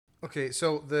Okay,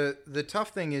 so the tough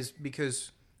thing is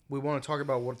because we want to talk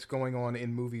about what's going on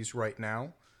in movies right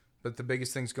now, but the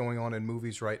biggest things going on in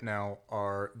movies right now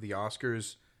are the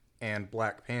Oscars and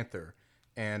Black Panther,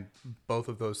 and both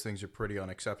of those things are pretty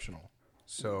unexceptional.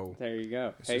 So there you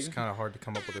go. It's just kind of hard to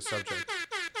come up with a subject.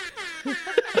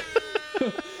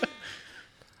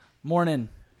 Morning.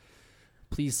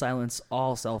 Please silence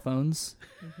all cell phones,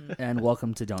 and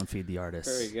welcome to Don't Feed the Artist.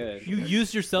 Very good. You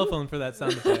used your cell phone for that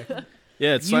sound effect.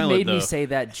 Yeah, it's You silent made though. me say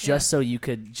that just so you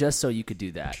could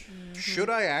do that. Should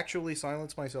I actually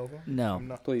silence my cell phone? No. I'm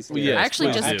not- Please do. Well, yes, I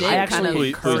actually please just do. did I actually kind of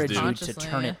encourage do. you to consciously.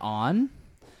 turn it on.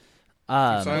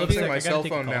 silencing Looks like I my gotta cell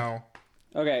take a phone call. now.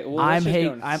 Okay. Well, I'm let's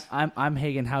just go I'm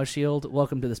Hagen Hauschild.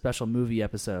 Welcome to the special movie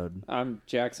episode. I'm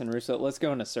Jackson Russo. Let's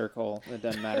go in a circle. It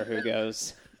doesn't matter who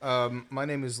goes. My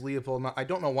name is Leopold. I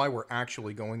don't know why we're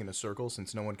actually going in a circle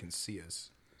since no one can see us.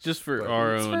 Just for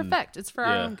our It's own. for effect. It's for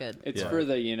our yeah. own good. It's Yeah. for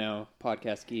the,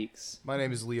 podcast geeks. My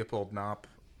name is Leopold Knopp.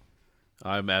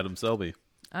 I'm Adam Selby.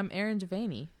 I'm Aaron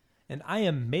Devaney. And I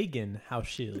am Megan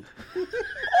Hauschild.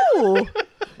 Oh,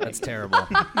 That's terrible.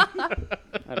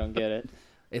 I don't get it.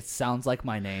 It sounds like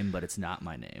my name, but it's not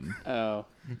my name. Oh,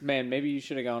 man, maybe you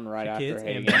should have gone right after Kids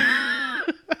and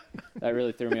Hagen. That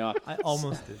really threw me off. I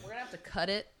almost did. we're gonna have to cut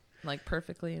it like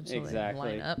perfectly until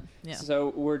Exactly. they line up. Yeah. So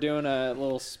we're doing a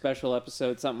little special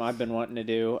episode, something I've been wanting to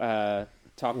do.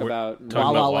 Talk We're about... talking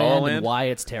La about La La La Land Land? and why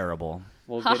it's terrible.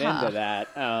 We'll get Haha. into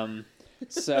that.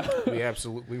 So, We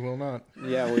absolutely will not.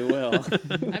 yeah, we will.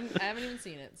 I haven't even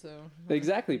seen it, so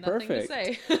Exactly, nothing perfect. to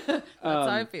say. That's how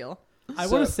I feel. I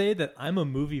So- want to say that I'm a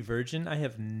movie virgin. I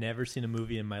have never seen a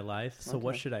movie in my life, so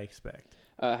what Okay. should I expect?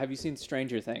 Have you seen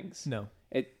Stranger Things? No.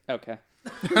 Okay.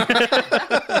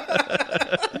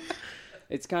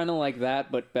 It's kind of like that,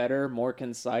 but better, more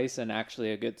concise, and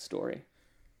actually a good story.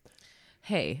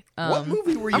 Hey, What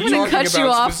movie were you I'm talking gonna cut you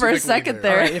about off for a specifically second All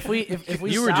there. right, if we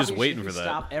You were stop- just waiting if we for that.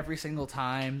 Stop every single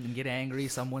time and get angry.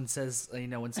 Someone says,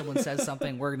 when someone says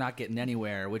something, we're not getting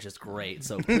anywhere, which is great.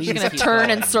 So please You're gonna keep turn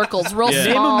going. in circles, real Yeah. Name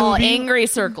a small, movie. angry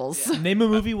circles. Name a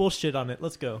movie, we'll shit on it.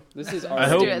 Let's go. This is I already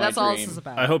hope- Do it. my That's all dream. this is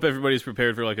about. I hope everybody's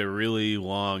prepared for like a really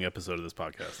long episode of this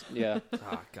podcast. Yeah.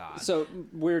 Oh God. So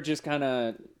we're just kind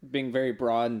of being very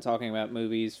broad and talking about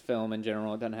movies, film in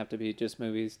general. It doesn't have to be just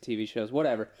movies, TV shows,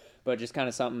 whatever. But just kind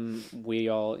of something we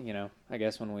all, I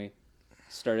guess when we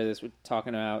started this, we're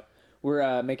talking about,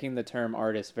 we're making the term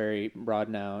artist very broad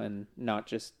now and not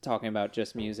just talking about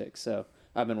just music. So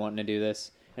I've been wanting to do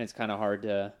this, and it's kind of hard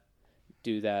to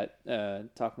do that,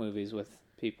 talk movies with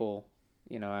people,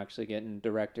 actually getting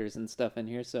directors and stuff in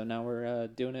here. So now we're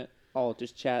doing it all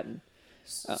just chatting.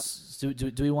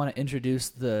 Do we want to introduce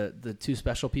the two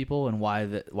special people and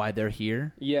why they're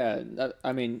here? Yeah,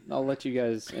 I mean, I'll let you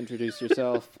guys introduce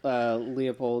yourself.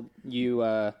 Leopold, you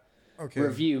Okay.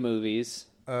 review movies.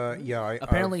 Yeah.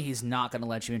 Apparently, he's not going to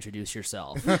let you introduce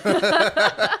yourself.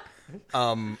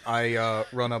 I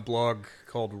run a blog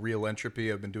called Real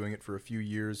Entropy. I've been doing it for a few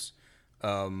years.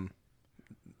 Doesn't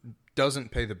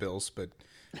pay the bills, but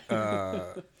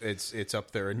it's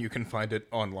up there, and you can find it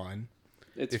online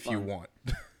It's if fun. you want.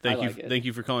 Thank I you, like it. thank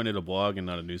you for calling it a blog and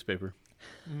not a newspaper.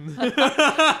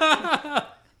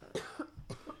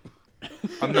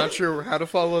 I'm not sure how to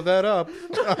follow that up.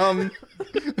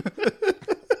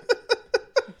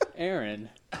 Aaron.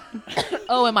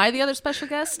 Oh, am I the other special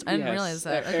guest? I didn't Yes. realize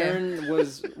that. Okay. Aaron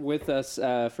was with us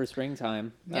for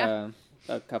Springtime Yeah.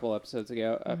 a couple episodes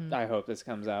ago. I hope this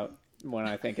comes out when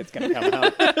I think it's going to come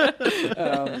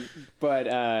out.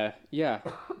 But yeah,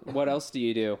 what else do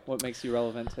you do? What makes you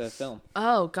relevant to film?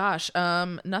 Oh gosh,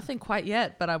 nothing quite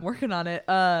yet, but I'm working on it.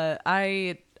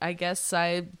 I guess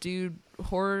I do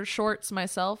horror shorts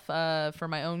myself for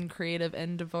my own creative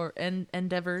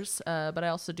endeavors, but I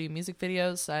also do music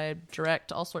videos. I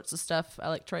direct all sorts of stuff. I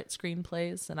like to write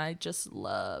screenplays, and I just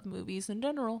love movies in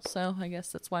general. So I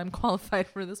guess that's why I'm qualified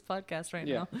for this podcast right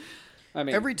Yeah. now. I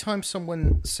mean, Every time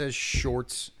someone says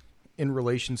shorts in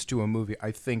relations to a movie,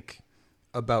 I think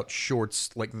about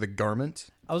shorts like the garment.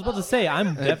 I was about to say,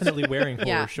 I'm definitely wearing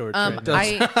horror shorts right now.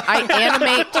 I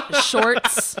animate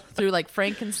shorts through like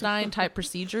Frankenstein type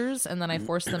procedures, and then I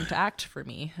force them to act for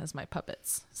me as my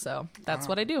puppets. So that's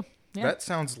what I do. Yeah. That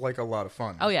sounds like a lot of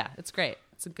fun. Oh yeah, it's great.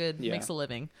 It's a good Yeah. makes a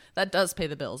living. That does pay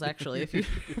the bills actually. If you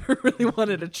really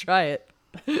wanted to try it.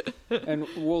 and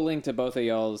we'll link to both of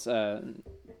y'all's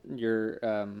your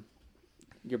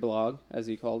blog, as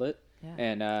you called it, Yeah.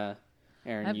 and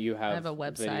Aaron, you I have have a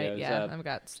website. videos Yeah, up. I've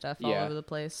got stuff all Yeah. over the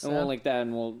place. And we'll link that,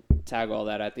 and we'll tag all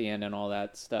that at the end and all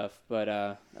that stuff.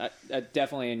 But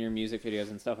definitely in your music videos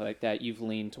and stuff like that, you've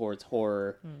leaned towards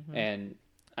horror, and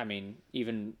I mean,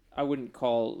 even I wouldn't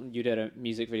call you did a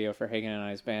music video for Hagen and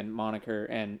I's band Moniker,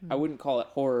 and I wouldn't call it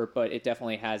horror, but it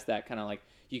definitely has that kind of like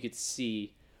you could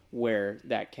see where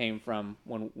that came from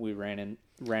when we ran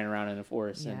around in the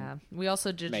forest. Yeah, and we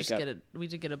also did just makeup.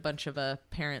 get a bunch of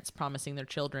parents promising their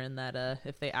children that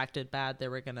if they acted bad, they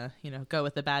were gonna go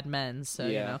with the bad men. So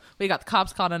Yeah. we got the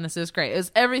cops caught on us. It was great. It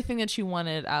was everything that you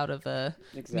wanted out of a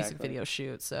music Exactly. video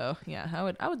shoot. So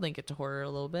yeah, I would link it to horror a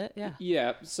little bit. Yeah.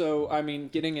 Yeah, so I mean,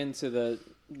 getting into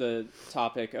the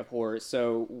topic of horror.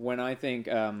 So when I think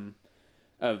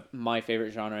of my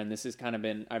favorite genre, and this has kind of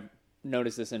been, I've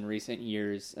noticed this in recent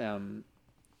years,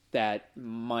 that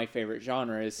my favorite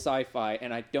genre is sci-fi,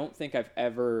 and I don't think I've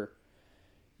ever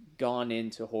gone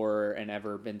into horror and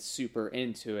ever been super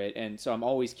into it. And so I'm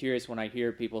always curious when I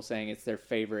hear people saying it's their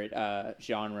favorite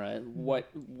genre. What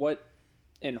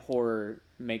in horror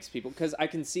makes people, because I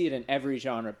can see it in every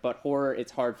genre, but horror,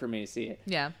 it's hard for me to see it.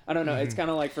 Yeah. I don't know. It's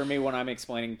kind of like for me when I'm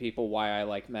explaining to people why I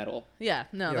like metal. Yeah.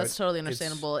 No, Yeah, that's totally it's-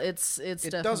 understandable. It's It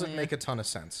definitely doesn't make a ton of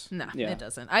sense. No, Yeah. it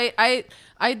doesn't. I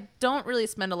don't really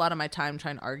spend a lot of my time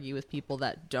trying to argue with people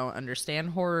that don't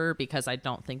understand horror because I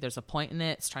don't think there's a point in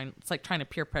it. It's like trying to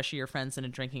peer pressure your friends into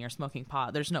drinking or smoking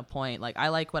pot. There's no point. Like I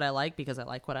like what I like because I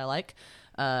like what I like.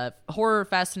 Horror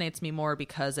fascinates me more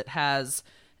because it has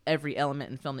every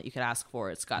element in film that you could ask for.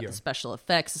 It's got Yeah. the special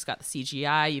effects, it's got the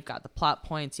CGI, you've got the plot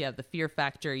points, you have the fear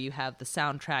factor, you have the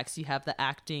soundtracks, you have the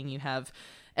acting, you have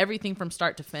everything from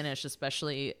start to finish,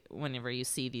 especially whenever you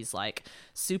see these like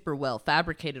super well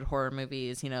fabricated horror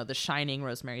movies, The Shining,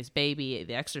 Rosemary's Baby,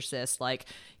 The Exorcist. Like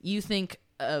you think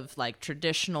of like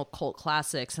traditional cult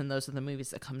classics, and those are the movies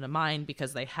that come to mind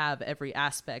because they have every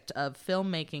aspect of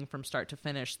filmmaking from start to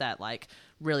finish that like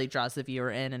really draws the viewer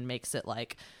in and makes it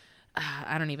like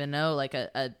I don't even know, like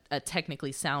a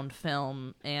technically sound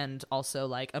film and also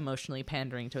like emotionally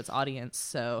pandering to its audience.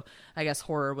 So I guess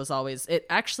horror was always, it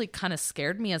actually kind of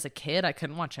scared me as a kid. I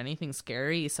couldn't watch anything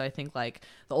scary. So I think like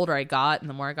the older I got and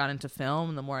the more I got into film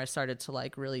and the more I started to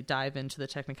like really dive into the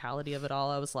technicality of it all,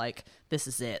 I was like, this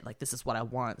is it. Like, this is what I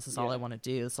want. This is all I want to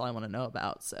do. This is all I want to know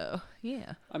about. So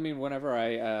yeah. I mean, whenever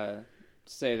I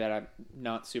say that I'm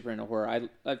not super into horror,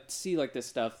 I see like this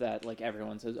stuff that like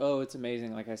everyone says, oh, it's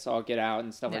amazing. Like I saw Get Out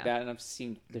and stuff like Yeah. that, and I've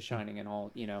seen The Shining and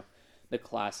all, the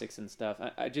classics and stuff.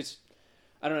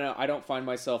 I don't know. I don't find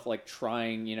myself like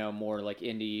trying, more like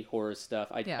indie horror stuff.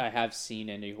 I have seen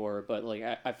indie horror, but like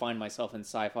I find myself in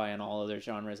sci-fi and all other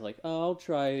genres. Like, oh, I'll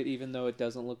try it, even though it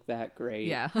doesn't look that great.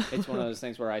 Yeah. It's one of those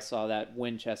things where I saw that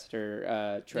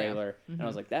Winchester trailer, and I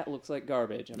was like, that looks like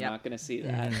garbage. I'm Yep. not going to see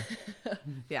that.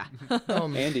 Yeah.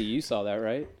 Andy, you saw that,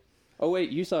 right? Oh wait,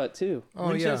 you saw it too. Oh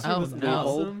Winchester yeah. Oh, was no.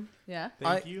 awesome. Yeah.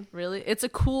 Thank you. Really? It's a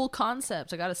cool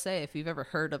concept, I gotta say. If you've ever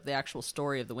heard of the actual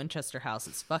story of the Winchester House,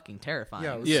 it's fucking terrifying.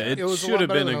 Yeah, It was a should lot have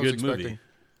better been than a I was good movie. expecting.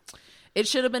 It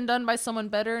should have been done by someone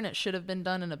better, and it should have been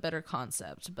done in a better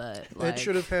concept. But like, It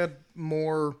should have had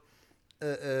more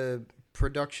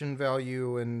production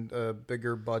value and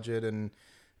bigger budget and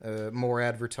more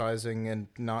advertising, and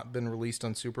not been released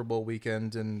on Super Bowl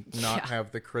weekend, and not Yeah.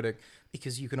 have the critic,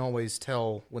 because you can always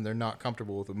tell when they're not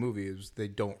comfortable with a movie is they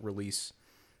don't release.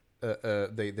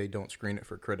 They don't screen it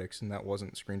for critics, and that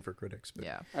wasn't screened for critics. But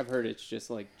Yeah. I've heard it's just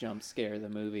like jump scare the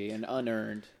movie and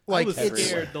unearned. like I was it's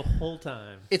scared the whole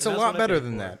time. it's And a that's lot what I better paid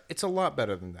than for. that. It's a lot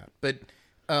better than that. But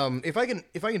if I can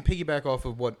piggyback off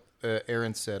of what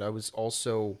Aaron said, I was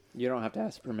also You don't have to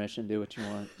ask permission. Do what you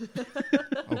want,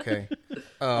 okay.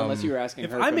 unless you were asking If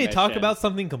her. I may talk permission. about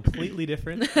something completely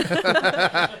different,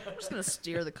 I'm just gonna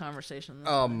steer the conversation.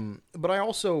 But I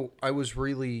was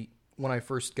really, when I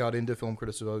first got into film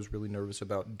criticism, I was really nervous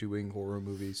about doing horror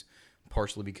movies,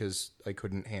 partially because I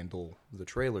couldn't handle the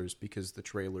trailers, because the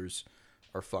trailers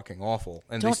are fucking awful,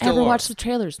 and they Don't still ever are. watch the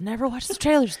trailers. Never watch the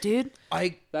trailers, dude.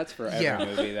 That's for every Yeah.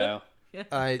 movie, though.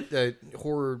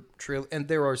 Horror trail, and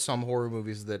there are some horror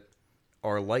movies that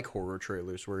are like horror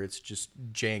trailers, where it's just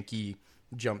janky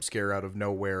jump scare out of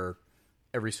nowhere.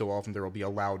 Every so often there will be a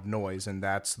loud noise, and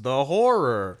that's the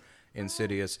horror.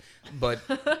 Insidious, but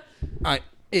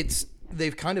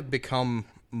they've kind of become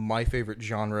my favorite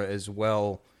genre as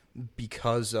well,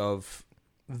 because of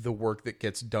the work that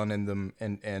gets done in them,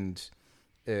 and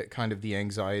kind of the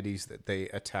anxieties that they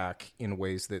attack in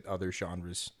ways that other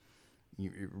genres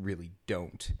you really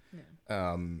don't.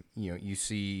 You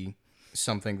see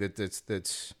something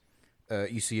that's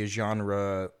you see a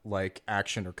genre like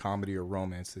action or comedy or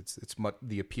romance.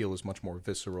 The appeal is much more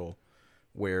visceral.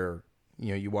 Where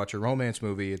you watch a romance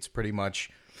movie, it's pretty much,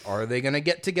 are they going to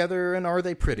get together and are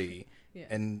they pretty? Yeah.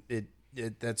 And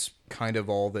that's kind of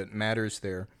all that matters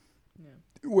there.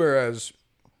 Whereas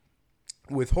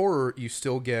with horror, you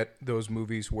still get those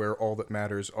movies where all that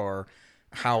matters are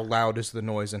how loud is the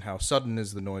noise and how sudden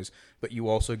is the noise, but you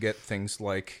also get things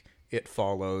like It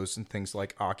Follows and things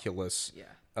like Oculus,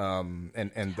 and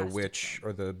The Witch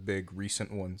are the big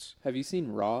recent ones. Have you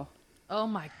seen Raw? Oh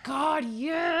my God,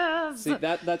 yes! See,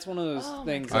 that's one of those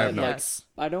things I that have not. like,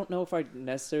 I don't know if I'd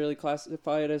necessarily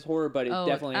classify it as horror, but it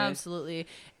definitely absolutely.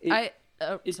 is. It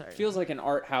It feels like an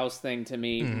art house thing to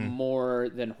me more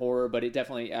than horror, but it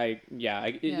definitely,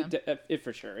 it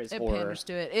for sure is it horror. panders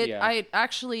to it. Yeah. I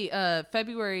actually,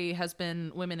 February has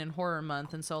been Women in Horror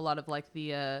Month, and so a lot of like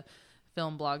the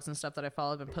film blogs and stuff that I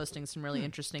follow have been posting some really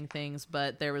interesting things.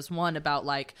 But there was one about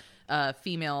like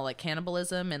female like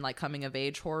cannibalism and like coming of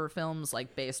age horror films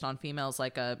like based on females,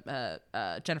 like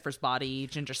Jennifer's Body,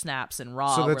 Ginger Snaps, and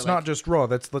Raw. So that's not just Raw.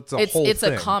 That's a whole it's thing. It's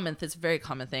a very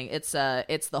common thing. It's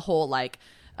the whole like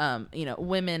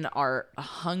women are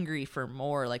hungry for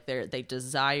more. Like they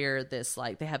desire this,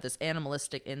 like they have this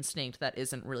animalistic instinct that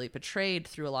isn't really portrayed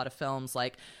through a lot of films.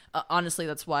 Like honestly,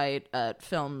 that's why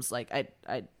films like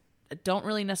I don't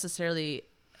really necessarily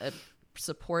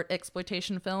support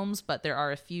exploitation films, but there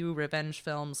are a few revenge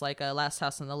films like Last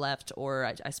House on the Left or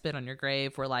I Spit on Your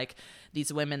Grave, where like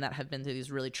these women that have been through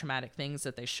these really traumatic things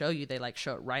that they show you, they like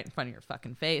show it right in front of your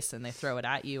fucking face and they throw it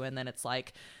at you, and then it's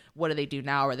like, what do they do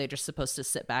now? Are they just supposed to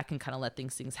sit back and kind of let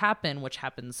things happen, which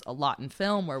happens a lot in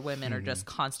film, where women are just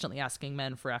constantly asking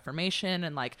men for affirmation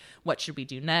and like, what should we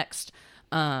do next?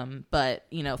 But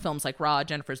films like Raw,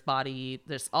 Jennifer's Body,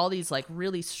 there's all these like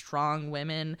really strong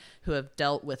women who have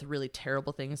dealt with really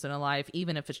terrible things in their life,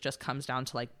 even if it just comes down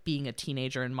to like being a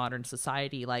teenager in modern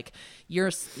society. Like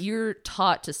you're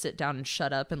taught to sit down and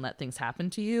shut up and let things happen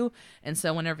to you. And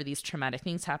so whenever these traumatic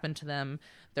things happen to them,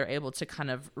 they're able to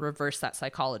kind of reverse that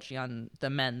psychology on the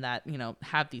men that,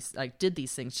 have these, like, did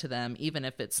these things to them, even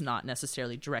if it's not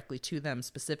necessarily directly to them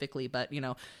specifically. But,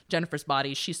 Jennifer's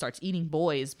Body, she starts eating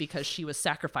boys because she was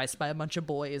sacrificed by a bunch of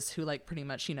boys who, like, pretty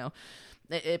much,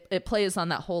 it plays on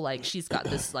that whole, like, she's got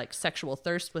this, like, sexual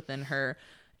thirst within her,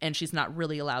 and she's not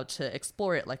really allowed to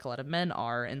explore it like a lot of men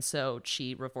are. And so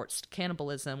she resorts to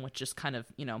cannibalism, which is kind of,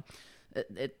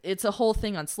 it's a whole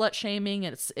thing on slut shaming.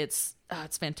 It's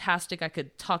fantastic. I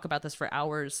could talk about this for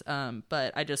hours.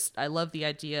 But I love the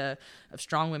idea of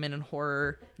strong women in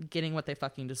horror getting what they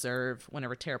fucking deserve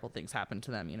whenever terrible things happen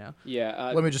to them,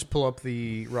 Yeah. Let me just pull up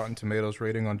the Rotten Tomatoes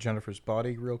rating on Jennifer's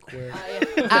Body real quick.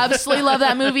 I absolutely love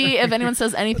that movie. If anyone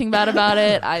says anything bad about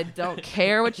it, I don't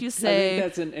care what you I say. think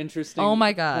that's an interesting Oh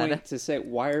my God. point to say.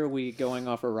 Why are we going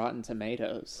off of Rotten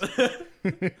Tomatoes?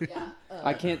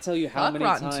 I can't tell you how Fuck many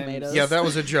Rotten times. Tomatoes. Yeah, that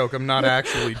was a joke. I'm not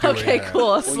actually doing Okay, that.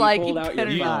 cool. It's Well, you like, pulled out your-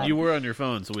 better not. You were on your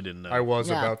phone, so we didn't know. I was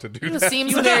Yeah. about to do It that.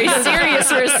 seems very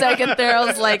serious for a second there. I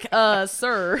was like,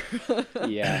 sir.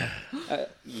 Yeah.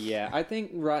 Yeah. I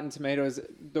think Rotten Tomatoes,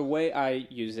 the way I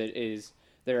use it is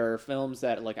there are films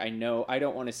that, like, I know I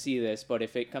don't want to see this, but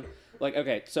if it comes, like,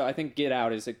 okay, so I think Get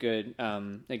Out is a good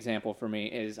example for me.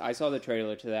 Is I saw the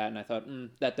trailer to that and I thought,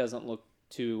 that doesn't look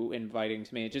too inviting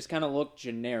to me. It just kind of looked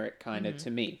generic kind of to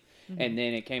me. And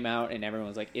then it came out and everyone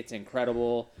was like, it's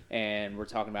incredible, and we're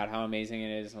talking about how amazing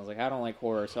it is, and I was like, I don't like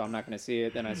horror, so I'm not going to see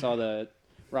it. Then I saw the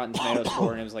Rotten Tomatoes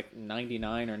score and it was like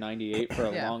 99 or 98 for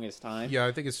the Yeah. longest time. Yeah,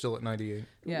 I think it's still at 98.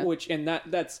 Yeah. And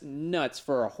that's nuts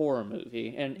for a horror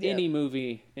movie and any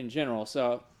movie in general.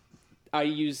 So I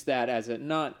use that as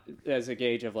not as a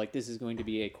gauge of like, this is going to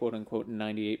be a quote unquote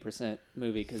 98%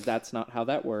 movie, because that's not how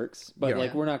that works. But Yeah.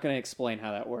 like, we're not going to explain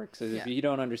how that works. If you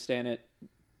don't understand it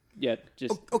yet,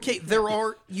 just Okay,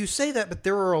 you say that, but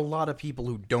there are a lot of people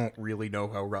who don't really know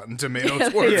how Rotten Tomatoes They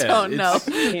works. don't know. I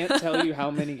can't tell you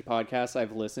how many podcasts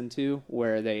I've listened to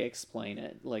where they explain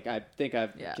it. Like, I think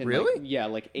I've Really?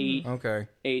 like eight Okay.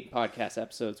 podcast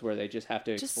episodes where they just have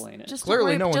to explain it. Just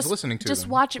Clearly don't no worry, one's listening to Just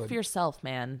them, watch it but- for yourself,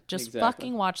 man. Just Exactly.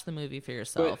 fucking watch the movie for But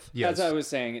yourself. Yes. as I was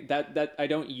saying, that I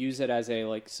don't use it as a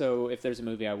like. So if there's a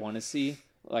movie I want to see,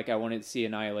 like I wanted to see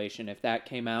Annihilation, if that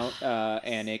came out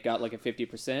and it got like a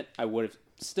 50%, I would have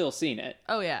still seen it.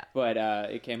 Oh yeah. But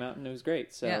it came out and it was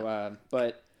great. So, Yeah.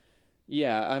 But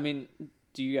yeah, I mean,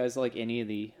 do you guys like any of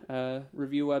the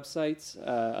review websites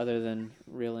other than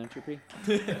Real Entropy?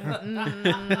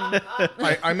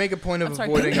 I make a point of I'm sorry.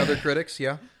 avoiding other critics,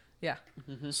 yeah? Yeah.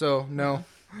 So, no.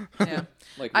 Yeah.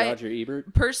 Like I- Roger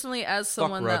Ebert? Personally, as Fuck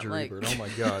someone Roger that like Ebert. Oh my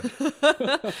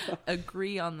god.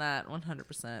 agree on that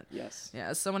 100%. Yes. Yeah,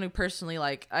 as someone who personally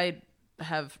like I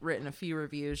have written a few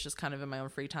reviews just kind of in my own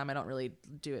free time. I don't really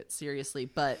do it seriously,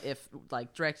 but if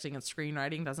like directing and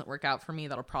screenwriting doesn't work out for me,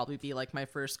 that'll probably be like my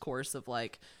first course of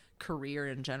like career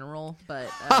in general, but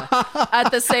at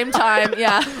the same time,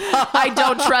 I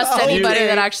don't trust anybody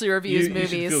that actually reviews You should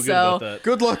movies. feel good So about that.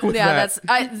 Good luck with that.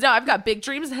 I've got big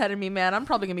dreams ahead of me, man. I'm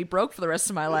probably gonna be broke for the rest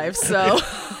of my life, so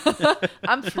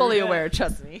I'm fully aware.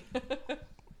 Trust me. As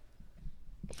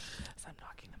I'm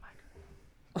knocking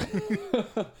the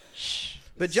microphone.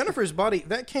 But Jennifer's Body,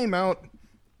 that came out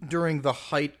during the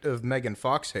height of Megan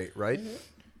Fox hate, right?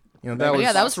 You know,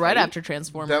 That was right after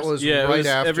Transformers. That was Yeah, it right was,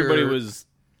 after everybody was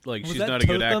like, Was she's that not a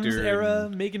good Totham's actor. era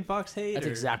and- Megan Fox hate? That's or-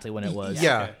 exactly when it was.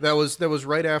 Yeah, Okay. that was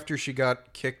right after she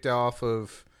got kicked off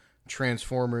of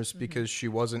Transformers because she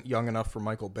wasn't young enough for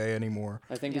Michael Bay anymore.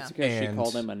 I think it's Yeah. because she And-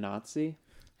 called him a Nazi.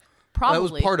 probably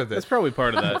That was part of That's it. probably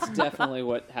part of that. That's definitely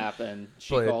what happened.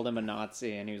 She But- called him a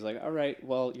Nazi, and he was like, "All right,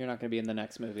 well, you're not going to be in the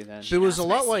next movie then." It was a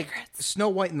lot like Snow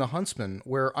White and the Huntsman,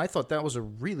 where I thought that was a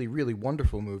really, really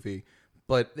wonderful movie,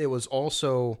 but it was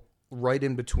also right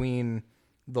in between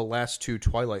the last two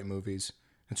Twilight movies.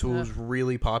 And so it was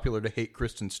really popular to hate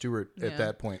Kristen Stewart at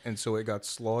that point, and so it got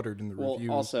slaughtered in the Well, reviews.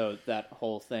 also that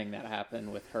whole thing that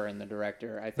happened with her and the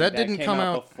director, I think that didn't came come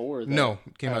out before. No,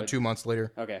 it came Oh, out 2 months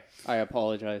later. Okay, I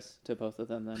apologize to both of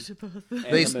them then. And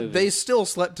They the movie. they still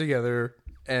slept together,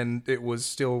 and it was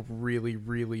still really,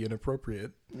 really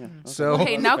inappropriate. Yeah, okay. So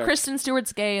Hey, now fair. Kristen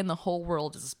Stewart's gay, and the whole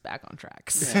world is back on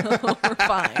track. So we're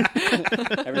fine.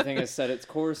 Everything has set its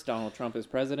course. Donald Trump is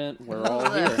president. We're all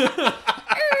here.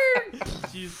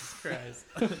 Jesus Christ.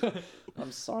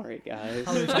 I'm sorry, guys.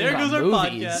 There goes our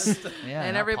podcast. Yeah,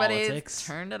 And not everybody politics.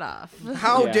 turned it off.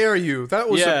 how Yeah. dare you? That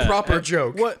was Yeah, a proper and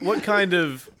joke. What kind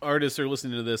of artists are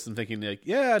listening to this and thinking like,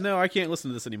 yeah, no, I can't listen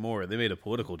to this anymore? They made a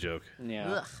political joke.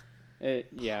 Yeah. Ugh.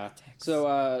 Yeah.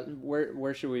 So,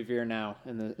 where should we veer now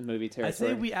in the movie I territory?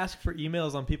 say we ask for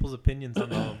emails on people's opinions on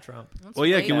Donald Trump. Let's Well,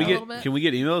 yeah, wait can we a little bit.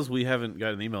 get emails? We haven't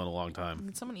got an email in a long time.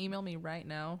 Can someone email me right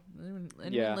now? Anyone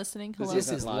Yeah. listening? This Hello? This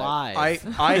is live.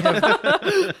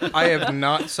 I have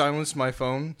not silenced my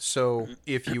phone, so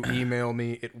if you email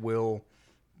me, it will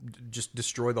just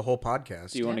destroy the whole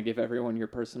podcast. Do you want to give everyone your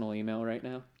personal email right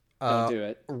now? Uh, Don't do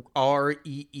it.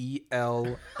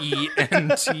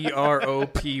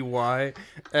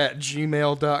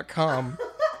 REELENTROPY@gmail.com.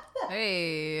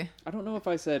 Hey. I don't know if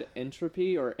I said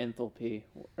entropy or enthalpy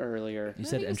earlier. You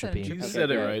said you said entropy. entropy. You Okay,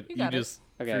 said it good. right. You You got it. just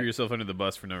Okay. threw yourself under the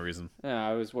bus for no reason. No,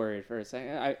 I was worried for a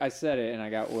second. I said it and I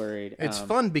got worried. It's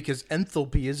fun because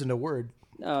enthalpy isn't a word.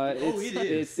 No, it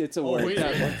is. it's a word. it No,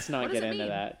 is. let's not What get does it into mean?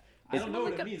 that. I don't know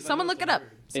what it means. Someone look it up.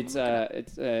 It's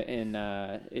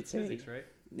Physics, right?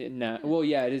 no. Well,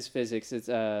 yeah, it is physics. It's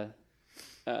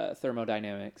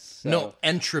thermodynamics. So. No,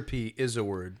 entropy is a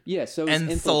word. Yeah. So is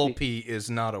enthalpy. Enthalpy is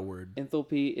not a word.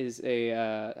 Enthalpy is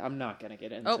a. I'm not gonna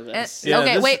get into this. Yeah,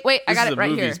 okay, this- wait. I this got is it a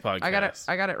right here. movies podcast.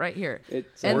 I got it right here.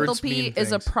 It's Words mean Enthalpy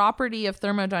is a things. property of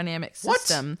thermodynamic What?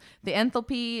 system. The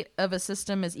enthalpy of a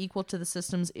system is equal to the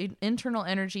system's internal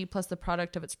energy plus the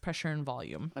product of its pressure and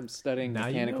volume. I'm studying Now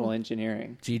you mechanical know.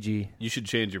 engineering. GG. You should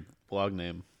change your blog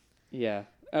name. Yeah.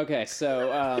 Okay. So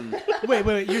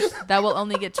Wait. You That will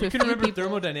only get to a can few remember people.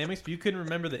 thermodynamics, but you couldn't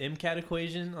remember the MCAT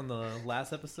equation on the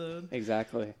last episode?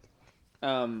 exactly.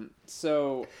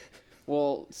 So,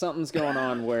 well, something's going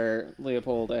on where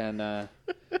Leopold and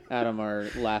Adam are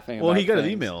laughing. Well, about he got an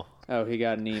things. email. Oh, he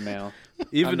got an email.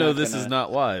 Even I'm though not this gonna- is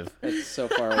not live. It's so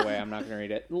far away. I'm not going to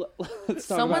read it. Let's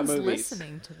talk Someone's about movies.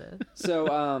 listening to this.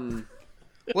 So,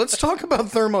 Let's talk about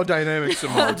thermodynamics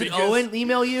some more. Did Owen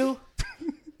email you?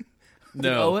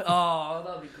 No. Owen? Oh,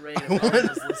 that would be great if Owen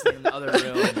was listening in the other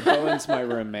room. Owen's my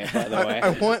roommate, by the way.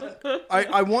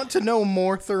 I want to know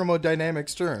more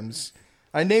thermodynamics terms.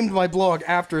 I named my blog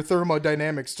after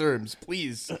thermodynamics terms.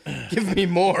 Please give me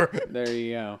more. There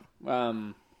you go.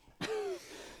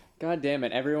 God damn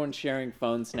it! Everyone's sharing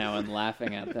phones now and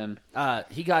laughing at them.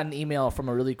 He got an email from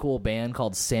a really cool band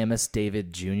called Samus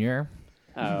David Jr.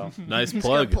 Oh, Nice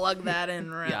plug. Plug that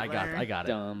in right Yeah, I got it.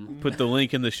 dumb. Put the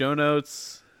link in the show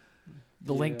notes.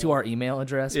 The link to our email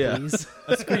address, Yeah. please.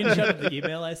 A screenshot of the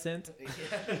email I sent.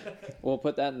 We'll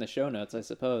put that in the show notes, I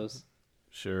suppose.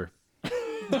 Sure.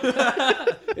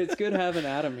 It's good having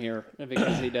Adam here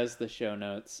because he does the show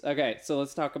notes. Okay, so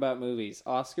let's talk about movies.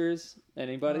 Oscars?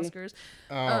 Anybody? Oscars.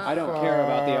 I don't care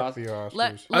about the Fuck Oscars.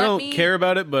 Let I don't me, care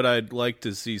about it, but I'd like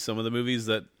to see some of the movies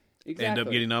that end up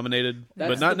Exactly. getting nominated, That's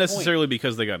but not the point. necessarily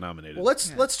because they got nominated. Well,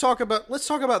 let's talk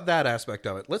about that aspect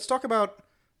of it. Let's talk about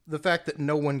the fact that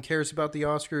no one cares about the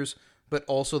Oscars, but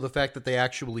also the fact that they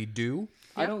actually do.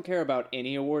 I don't care about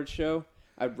any award show.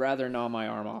 I'd rather gnaw my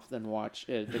arm off than watch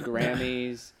the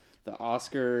Grammys, the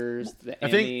Oscars, the I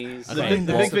Emmys, think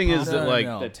the big thing is that like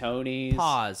the Tonys.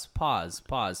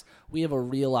 Pause. We have a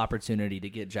real opportunity to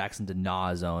get Jackson to gnaw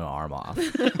his own arm off.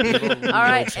 All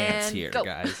right, chance and here, go.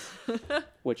 guys.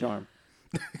 Which arm?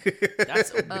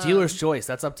 That's dealer's choice.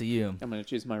 That's up to you. I'm going to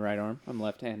choose my right arm. I'm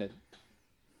left-handed.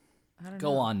 I don't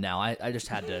Go know. on now. I just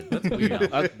had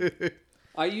to.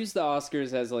 I use the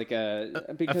Oscars as like a.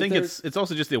 Because I think there's- it's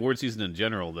also just the award season in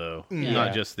general, though,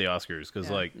 not just the Oscars. Because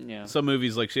like Yeah. some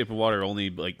movies like Shape of Water only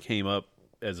like came up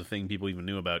as a thing people even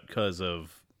knew about because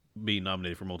of being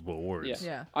nominated for multiple awards. Yeah.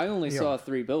 Yeah. I only saw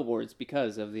 3 billboards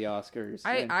because of the Oscars.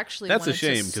 I and- actually That's a wanted to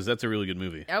shame because that's a really good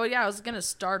movie. Oh yeah, I was gonna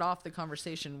start off the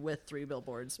conversation with 3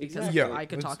 billboards because Exactly. Yeah, I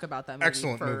could it's talk about that movie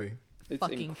excellent for movie. It's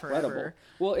fucking incredible. forever.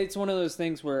 Well, it's one of those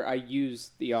things where I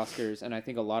use the Oscars, and I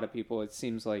think a lot of people, it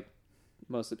seems like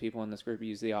most of the people in this group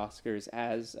use the Oscars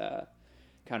as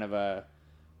kind of a,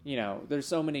 there's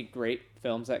so many great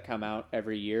films that come out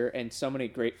every year, and so many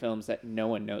great films that no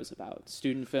one knows about.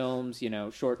 Student films,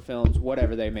 short films,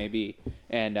 whatever they may be.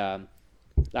 And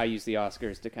I use the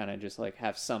Oscars to kind of just like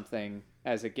have something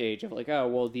as a gauge of like, oh,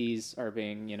 well, these are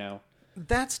being,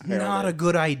 That's not a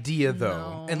good idea,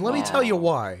 though. No. And let me tell you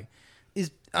why.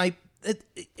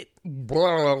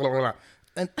 Blah, blah, blah,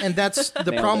 blah. And that's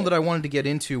the problem it. that I wanted to get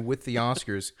into with the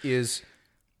Oscars is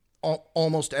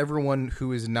almost everyone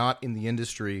who is not in the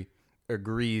industry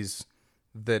agrees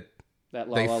that that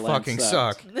La they La Land fucking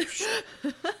sucked.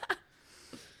 suck.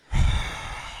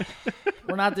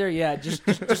 We're not there yet. Just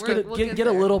We'll get get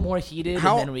a there. little more heated,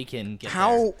 How- and then we can get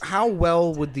there. How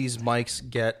well would these mics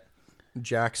get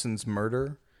Jackson's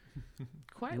murder?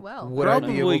 Quite well. Would I be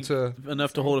Probably able to?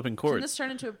 enough to hold up in Can court. this turn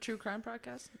into a true crime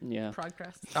podcast? Yeah.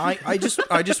 Podcast.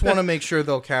 I just want to make sure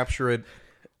they'll capture it.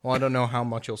 Well, I don't know how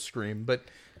much he'll scream, but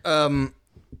I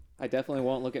definitely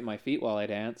won't look at my feet while I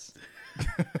dance.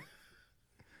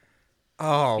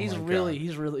 oh, He's my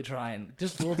really trying.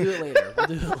 We'll do it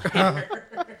later. God.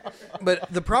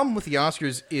 But the problem with the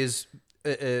Oscars is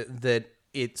that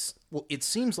it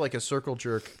seems like a circle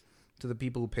jerk to the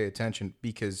people who pay attention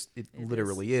because it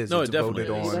literally is. No, It's it definitely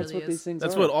voted is. on. That's what these things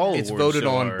That's are. what all It's awards voted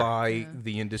show on are. by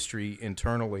the industry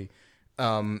internally,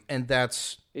 and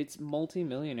that's It's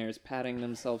multimillionaires patting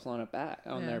themselves on Yeah.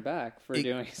 their back for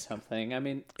doing something. I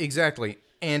mean, exactly.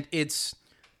 And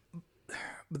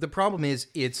but the problem is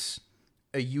it's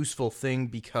a useful thing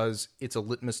because it's a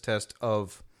litmus test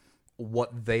of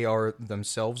what they are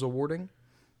themselves awarding,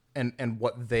 and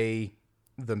what they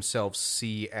themselves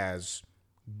see as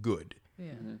good.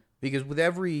 Yeah. Because with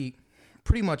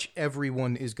pretty much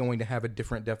everyone is going to have a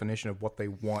different definition of what they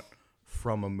want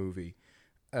from a movie.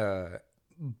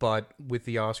 But with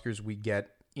the Oscars, we get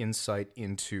insight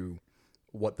into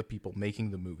what the people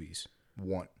making the movies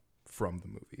want from the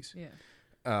movies.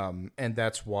 Yeah. And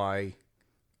that's why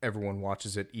everyone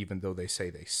watches it, even though they say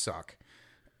they suck.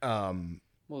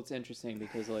 well, it's interesting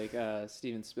because like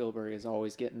Steven Spielberg is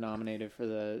always getting nominated for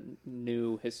the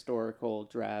new historical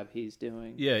drab he's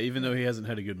doing. Yeah, even though he hasn't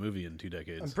had a good movie in 2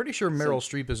 decades. I'm pretty sure Meryl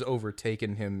Streep has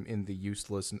overtaken him in the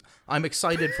useless. I'm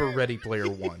excited for Ready Player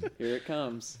One. Here it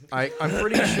comes. I'm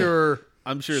pretty sure.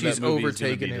 I'm sure she's that movie is going to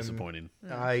overtaken be him. disappointing.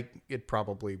 It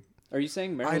probably. Are you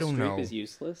saying Meryl I don't Streep know. is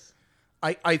useless?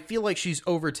 I feel like she's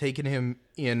overtaken him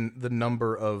in the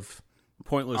number of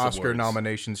Pointless Oscar awards.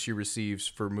 nominations she receives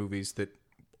for movies that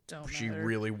Don't she matter.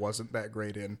 really wasn't that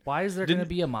great in. Why is there going to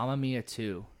be a Mamma Mia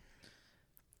 2?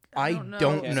 I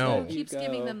don't Yes, know. that- Who keeps You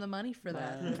giving go. them the money for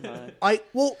that?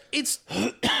 It's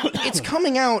it's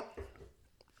coming out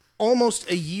almost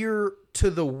a year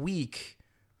to the week.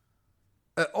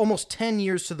 Almost 10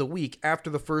 years to the week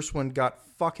after the first one got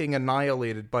fucking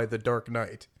annihilated by The Dark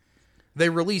Knight. They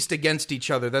released against each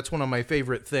other. That's one of my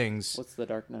favorite things. What's The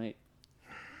Dark Knight?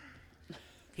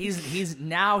 He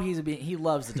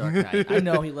loves the Dark Knight. I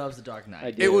know he loves the Dark I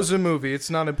Knight. do. It was a movie. It's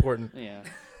not important. Yeah.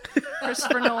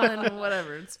 Christopher Nolan,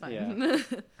 whatever. It's fine. Yeah.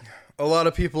 A lot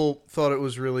of people thought it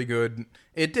was really good.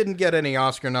 It didn't get any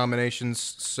Oscar nominations,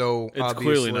 so It's obviously,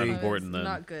 clearly not It's important then.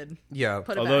 not good. yeah.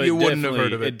 Put it Although back. You it wouldn't have definitely-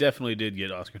 heard of it. It definitely did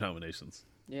get Oscar nominations.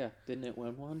 Yeah. Didn't it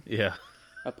win one? Yeah.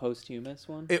 A posthumous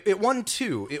one? It won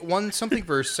 2. It won something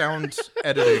for sound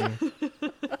editing.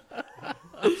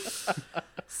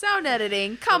 Sound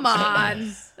editing. Come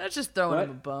on. That's just throwing What?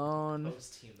 him a bone.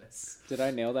 Did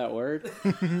I nail that word?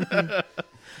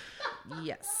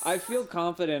 Yes. I feel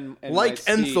confident in Like my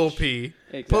speech. enthalpy,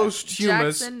 Exactly.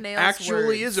 posthumous Jackson nails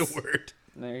actually words. is a word.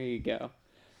 There you go.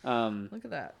 Look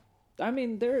at that. I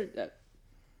mean,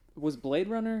 Was Blade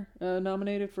Runner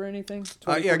nominated for anything?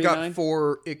 Yeah,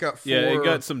 2049? it got 4. Yeah, it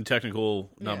got some technical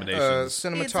nominations.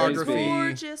 Cinematography. It's a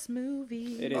gorgeous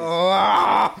movie. It is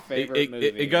Ah! my favorite movie.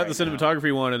 It got right the now.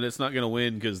 cinematography one, and it's not going to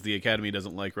win because the Academy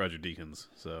doesn't like Roger Deakins.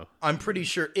 So I'm pretty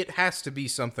sure it has to be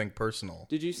something personal.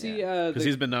 Did you see? because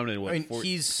he's been nominated I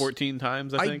mean, 14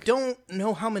 times, I I think. don't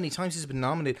know how many times he's been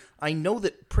nominated. I know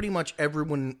that pretty much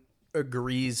everyone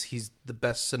agrees he's the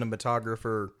best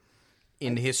cinematographer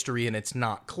in history, and it's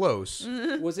not close.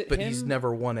 Was it But him? he's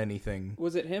never won anything.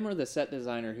 Was it him or the set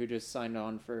designer who just signed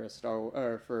on for Star Wars?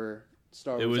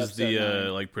 It was Episode the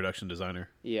 9? like production designer,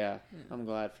 Yeah, I'm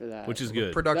glad for that. which is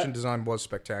good. Production That- design was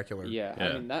spectacular. Yeah, I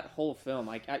Yeah. mean that whole film.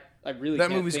 I really That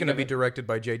can't movie's think going to of be it. directed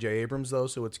by J.J. Abrams, though,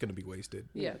 so it's going to be wasted.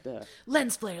 Yeah, duh.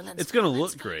 Lens flare. It's going to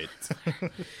look great.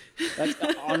 That's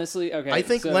honestly okay. I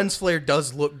think so lens flare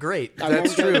does look great. I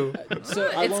That's won't go- true. So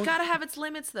I It's won't. got to have its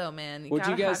limits, though, man. What'd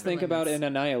you gotta guys have the think about limits. in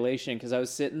Annihilation? Because I was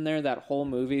sitting there that whole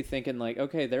movie thinking like,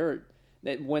 okay,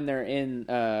 when they're in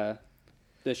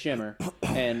the shimmer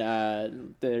and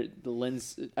the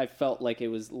lens, I felt like it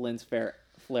was lens flare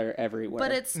everywhere.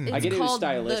 But it's I get it was called The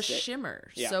stylistic.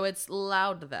 Shimmer, Yeah. so it's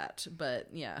loud that. But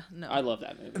yeah, no. I love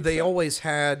that movie. They so. always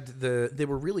had they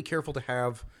were really careful to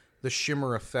have the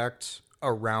shimmer effect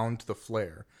around the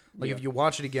flare. Like if you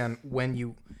watch it again, when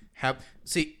you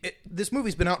this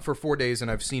movie's been out for 4 days and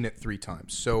I've seen it 3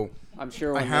 times. So I'm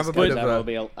sure I when have this a bit comes of out, a- it'll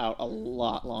be out a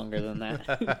lot longer than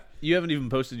that. You haven't even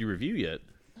posted your review yet.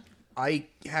 I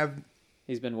have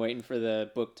He's been waiting for the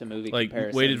book to movie Like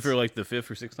comparisons. waited for like the 5th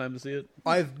or 6th time to see it.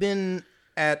 I've been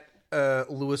at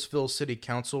Louisville City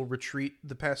Council retreat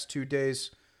the past 2 days,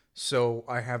 so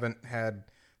I haven't had.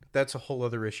 That's a whole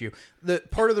other issue. The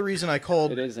part of the reason I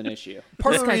called It is an issue.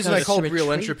 part of This the guy reason I goes to called Real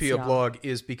retreats, Entropy a y'all. blog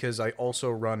is because I also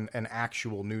run an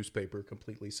actual newspaper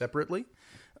completely separately.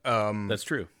 That's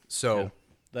true. So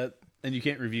And you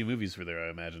can't review movies for there, I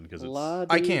imagine, because it's.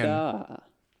 I can. La-dee-da.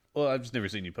 Well, I've just never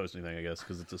seen you post anything, I guess,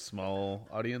 because it's a small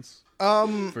audience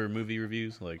for movie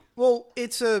reviews. Like, well,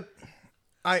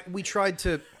 we tried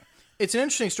to. It's an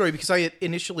interesting story because I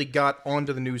initially got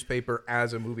onto the newspaper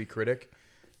as a movie critic,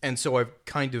 and so I've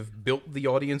kind of built the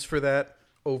audience for that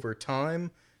over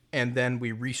time, and then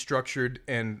we restructured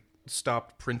and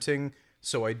stopped printing,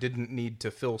 so I didn't need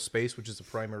to fill space, which is the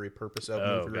primary purpose of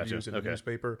movie gotcha. reviews in Okay. a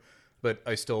newspaper. But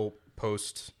I still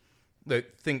post.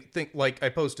 Think like I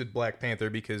posted Black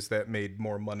Panther because that made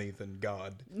more money than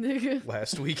God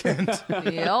last weekend.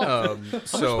 Yep. How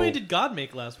So much money did God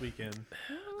make last weekend?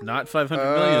 not 500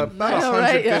 million. about I know,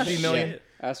 right? 150 Yeah. million. Shit.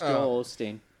 Ask Joel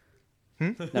Osteen.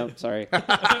 No, sorry.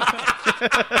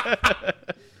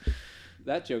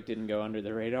 That joke didn't go under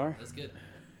the radar. That's good.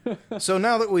 So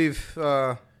now that we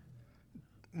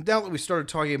started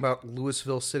talking about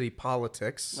Louisville City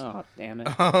politics, Oh, damn it.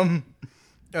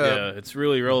 Yeah, it's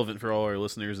really relevant for all our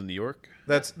listeners in New York.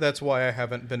 that's why I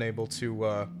haven't been able to.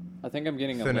 I think I'm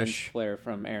getting a lens Finish. flare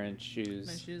from Aaron's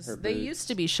shoes. Her They boots. used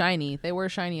to be shiny. They were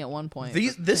shiny at one point.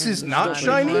 This is not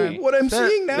still pretty shiny. shiny. What I'm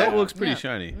seeing now. That looks pretty Yeah.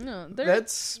 shiny. No, they're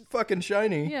That's fucking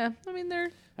shiny. yeah. I mean,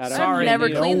 they're. I've Sorry, never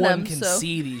no cleaned one them, can so-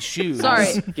 see these shoes.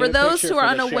 Sorry Get for a those picture who are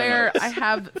for the show unaware. notes. I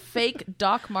have fake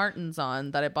Doc Martens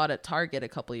on that I bought at Target a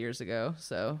couple years ago.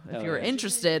 So if Hell you're yeah.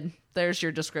 interested, there's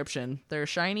your description. They're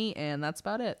shiny, and that's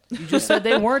about it. You just said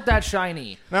they weren't that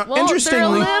shiny. Now, Well, they're a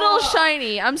interestingly, little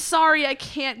shiny. I'm sorry, I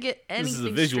can't get anything This is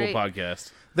a visual straight.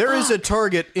 podcast. there is a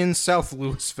Target in South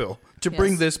Louisville to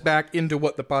bring Yes. this back into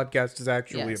what the podcast is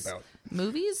actually Yes. about.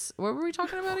 Movies? What were we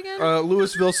talking about again?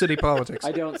 Louisville City politics.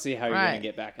 I don't see how you're Right. going to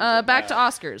get back into Back to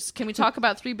Oscars. Can we talk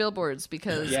about Three Billboards?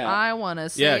 Because Yeah. I want to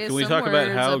say Yeah, can we some talk about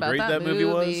words how about great that movie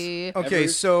was? Okay, Ever-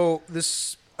 so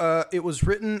this it was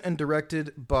written and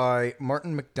directed by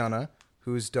Martin McDonagh,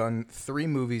 who's done 3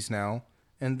 movies now,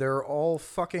 and they're all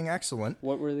fucking excellent.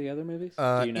 What were the other movies? Do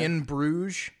you know? In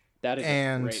Bruges That is a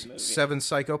and great movie. 7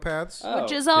 Psychopaths. Oh.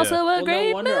 Which is also a Well, great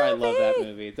no wonder movie. I love that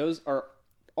movie. Those are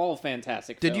all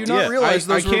fantastic Did you films. not Yeah, realize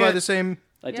I those were by can't- the same?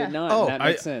 I Yeah. did not. Oh, and that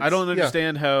makes sense. I don't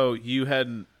understand how you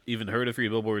hadn't even heard of 3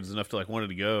 Billboards enough to like wanted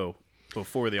to go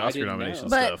before the Oscar didn't know. nomination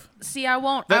But stuff. see, I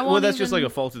won't. That, I won't well, that's just even-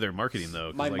 like a fault of their marketing, though.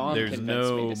 'cause, My like, mom there's convinced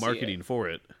me no to see marketing it. for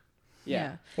it.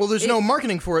 Yeah. Well, there's no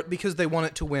marketing for it because they want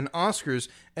it to win Oscars,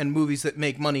 and movies that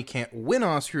make money can't win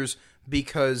Oscars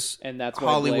because And that's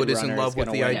why Hollywood Blade is in Runner love is with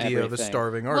gonna the win idea of a everything.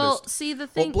 starving artist. Well, see, the Well,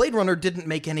 thing. Blade Runner didn't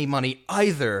make any money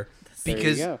either There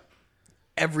because you go.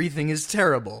 everything is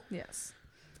terrible. Yes.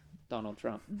 Donald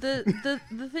Trump. The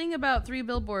thing about Three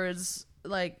Billboards,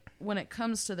 like when it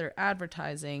comes to their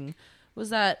advertising, was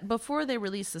that before they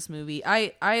released this movie,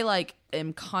 I like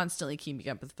am constantly keeping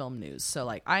up with film news. So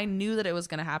like I knew that it was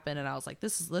going to happen, and I was like,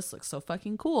 this looks so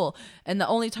fucking cool. And the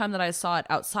only time that I saw it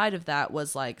outside of that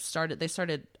was like they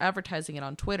started advertising it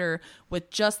on Twitter with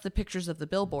just the pictures of the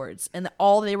billboards, and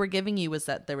all they were giving you was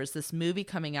that there was this movie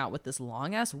coming out with this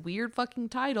long ass weird fucking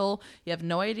title. You have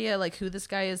no idea like who this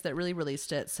guy is that really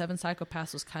released it. Seven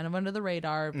Psychopaths was kind of under the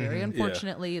radar, very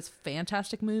unfortunately. It's a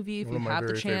fantastic movie. If you have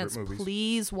the chance,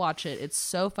 please watch it. It's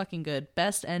so fucking good.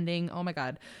 Best ending. Oh my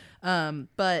god.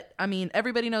 But I mean,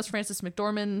 everybody knows Frances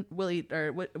McDormand, Woody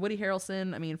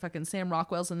Harrelson. I mean, fucking Sam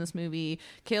Rockwell's in this movie.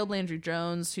 Caleb Landry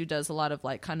Jones, who does a lot of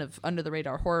like kind of under the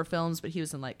radar horror films, but he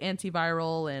was in like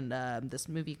Antiviral and this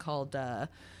movie called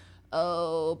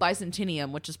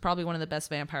Bicentennium, which is probably one of the best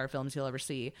vampire films you'll ever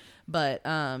see. But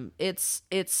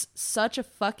it's such a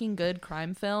fucking good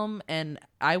crime film, and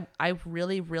I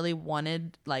really, really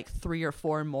wanted like 3 or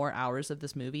 4 more hours of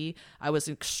this movie. I was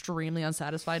extremely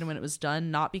unsatisfied when it was done,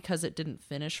 not because it didn't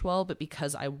finish well, but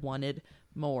because I wanted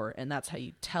more. And that's how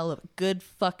you tell a good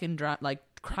fucking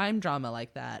crime drama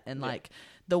like that. And like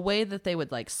the way that they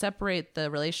would like separate the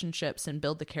relationships and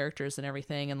build the characters and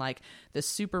everything, and like this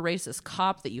super racist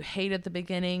cop that you hate at the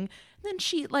beginning, and then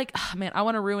she like, oh, man, I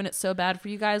want to ruin it so bad for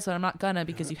you guys, but I'm not gonna,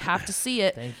 because you have to see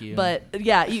it. Thank you. But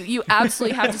yeah, you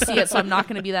absolutely have to see it, so I'm not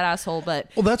gonna be that asshole.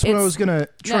 But well, that's what I was gonna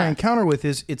try and counter with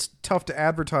is it's tough to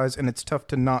advertise and it's tough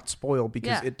to not spoil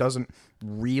because it doesn't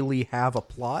really have a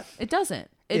plot. It doesn't.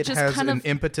 It just has kind an of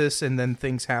impetus, and then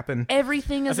things happen.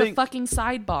 Everything is a fucking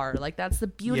sidebar. Like that's the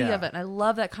beauty of it. And I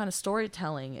love that kind of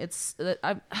storytelling. It's God,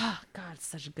 it's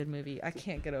such a good movie. I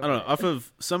can't get over it. I don't know. Off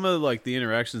of some of like the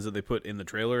interactions that they put in the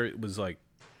trailer, it was like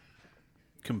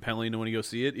compelling to want to go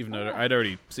see it, even though I'd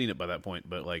already seen it by that point.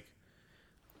 But like,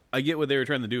 I get what they were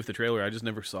trying to do with the trailer. I just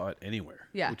never saw it anywhere.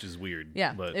 Yeah, which is weird.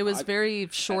 Yeah, but it was very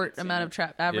short amount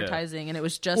of advertising, and it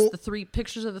was just the 3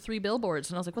 pictures of the 3 billboards,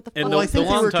 and I was like, "What the fuck?" And the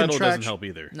long title doesn't help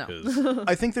either. No,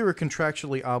 I think they were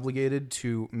contractually obligated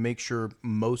to make sure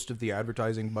most of the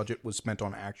advertising budget was spent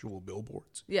on actual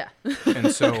billboards. Yeah, and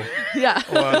so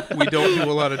we don't do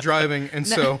a lot of driving, and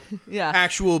so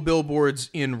actual billboards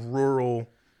in rural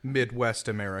Midwest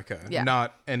America,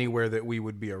 not anywhere that we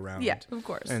would be around. Yeah, of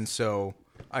course. And so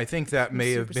I think that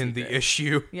may have been the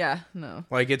issue. Yeah, no.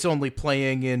 Like, it's only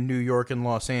playing in New York and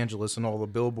Los Angeles, and all the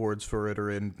billboards for it are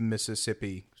in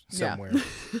Mississippi somewhere.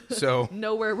 Yeah. So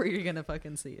nowhere where you're gonna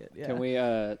fucking see it. Yeah. Can we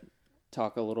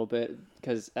talk a little bit?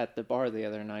 Because at the bar the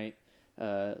other night,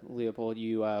 Leopold,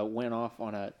 you went off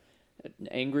on an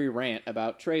angry rant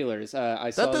about trailers.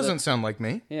 That doesn't sound like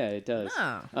me. Yeah, it does.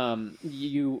 No.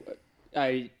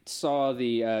 I saw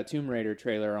the Tomb Raider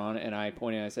trailer on, and I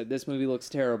pointed and I said, "This movie looks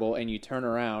terrible," and you turn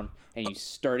around and you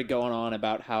started going on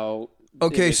about how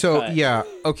Okay,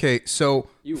 so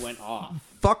you went off.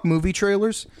 Fuck movie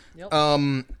trailers. Yep.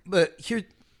 But here,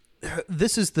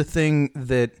 this is the thing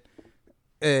that,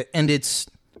 and it's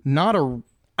not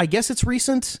I guess it's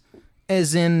recent,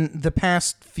 as in the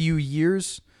past few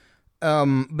years.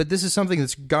 But this is something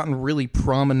that's gotten really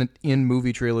prominent in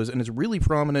movie trailers, and it's really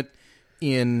prominent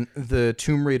in the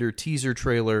Tomb Raider teaser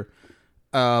trailer.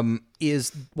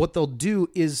 Is what they'll do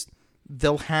is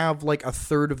they'll have like a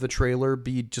third of the trailer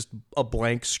be just a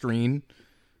blank screen,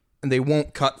 and they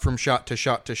won't cut from shot to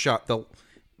shot to shot. They'll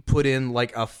put in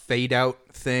like a fade out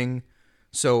thing,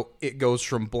 so it goes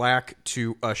from black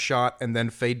to a shot and then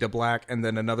fade to black and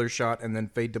then another shot and then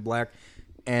fade to black,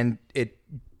 and it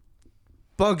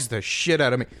bugs the shit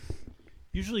out of me.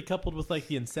 Usually coupled with like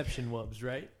the Inception wubs,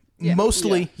 right? Yeah.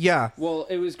 Mostly, yeah. Well,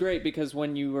 it was great because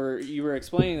when you were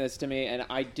explaining this to me, and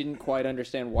I didn't quite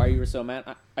understand why you were so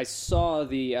mad. I saw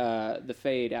the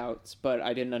fade outs, but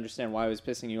I didn't understand why it was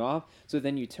pissing you off. So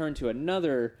then you turned to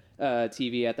another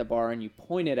TV at the bar and you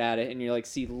pointed at it, and you're like,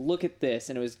 "See, look at this!"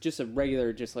 And it was just a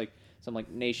regular, just like some like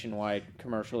Nationwide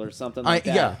commercial or something like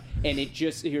that. Yeah. And it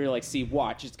just, you're like, "See,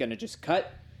 watch! It's gonna just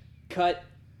cut."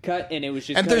 And it was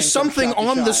just, and there's something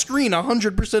on the screen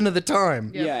 100% of the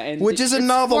time. Yeah, and which is a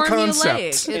novel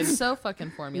concept. It's so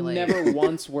fucking formulaic. Never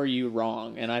once were you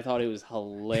wrong, and I thought it was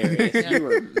hilarious. You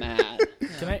were mad.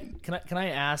 Can I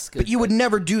ask? But you would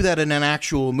never do that in an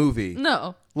actual movie.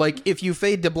 No. Like, if you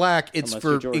fade to black, it's Unless for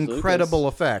you're George incredible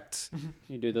Lucas. effects.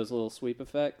 You do those little sweep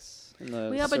effects. In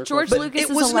the Yeah, but circle. George But Lucas it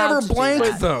is was allowed never to do blank,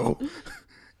 that. though.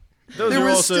 Those There are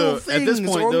was also still at this things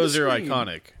point. on the Those are screen.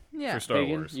 iconic Yeah. for Star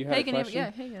Hagen, Wars. you had a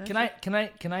question? Hagen.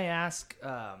 Can I ask?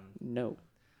 No.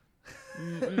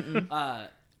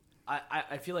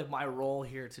 I feel like my role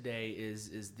here today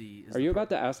is Are you about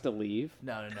to ask to leave?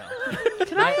 No.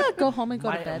 Can I go home and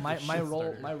go to bed?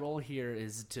 My role here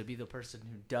is to be the person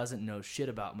who doesn't know shit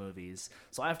about movies.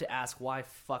 So I have to ask why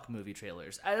fuck movie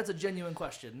trailers. That's a genuine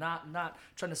question. Not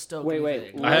trying to stoke. Wait.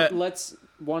 anything. Let's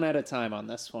one at a time on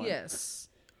this one. Yes.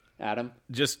 Adam.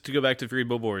 Just to go back to Three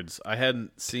Billboards, I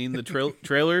hadn't seen the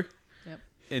trailer Yep.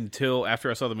 until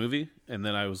after I saw the movie, and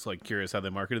then I was like curious how they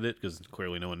marketed it because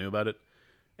clearly no one knew about it.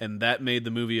 And that made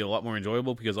the movie a lot more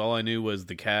enjoyable because all I knew was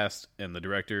the cast and the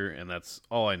director, and that's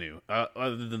all I knew.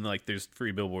 Other than like, there's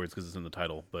Three Billboards because it's in the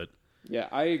title, but Yeah,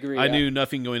 I agree. I knew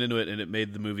nothing going into it, and it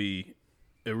made the movie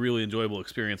a really enjoyable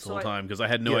experience the whole time because I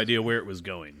had no idea where it was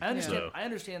going. I understand. So. I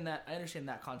understand that. I understand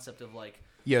that concept of like.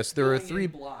 Yes, there are going three.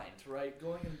 in blind, right?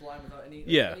 Going in blind without any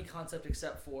concept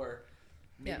except for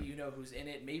maybe you know who's in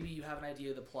it. Maybe you have an idea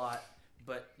of the plot,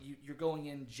 but you're going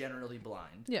in generally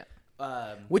blind. Yeah.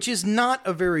 Which is not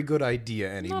a very good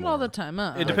idea anymore. Not all the time.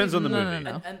 It depends on the movie.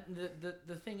 No. And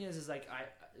the thing is like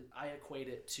I equate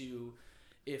it to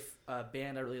if a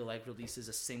band I really like releases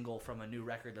a single from a new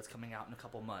record that's coming out in a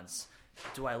couple months.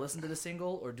 Do I listen to the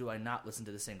single or do I not listen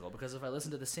to the single? Because if I listen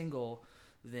to the single,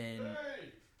 then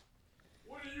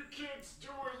what are you kids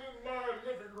doing in my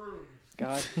living room?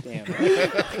 God damn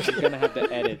it. You're going to have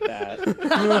to edit that.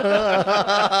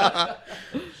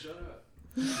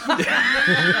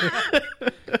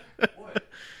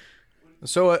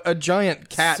 So a giant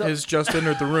cat has just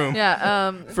entered the room.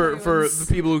 Yeah. For the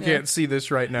people who can't see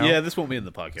this right now. Yeah, this won't be in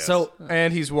the podcast. so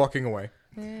And he's walking away.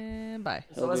 And bye.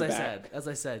 So He'll as be I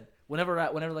back. said, whenever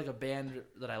like a band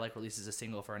that I like releases a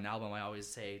single for an album, I always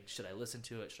say, should I listen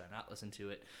to it? Should I not listen to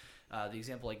it? The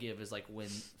example I give is like when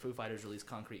Foo Fighters released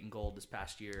Concrete and Gold this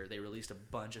past year, they released a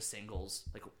bunch of singles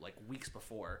like weeks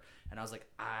before, and I was like,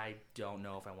 I don't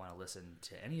know if I want to listen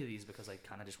to any of these because I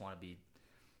kind of just want to be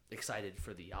excited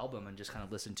for the album and just kind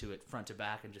of listen to it front to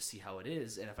back and just see how it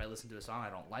is. And if I listen to a song I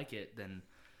don't like it, then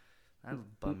that'll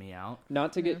bum me out.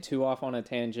 Not to get too off on a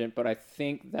tangent, but I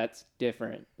think that's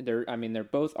different. They're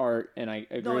both art, and I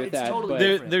agree with it's that. totally but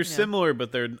different. they're similar,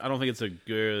 but I don't think it's a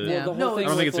good. Yeah. the whole No, thing I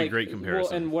don't with, think it's a like, great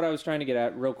comparison. Well, and what I was trying to get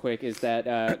at real quick is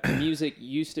that music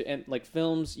used to, and like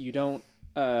films, you don't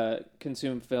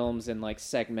consume films in like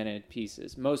segmented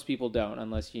pieces. Most people don't,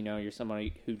 unless you're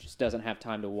somebody who just doesn't have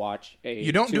time to watch a.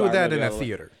 You don't do 2-hour that in a movie.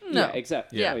 theater. No. Yeah,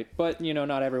 exactly. Yeah. But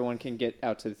not everyone can get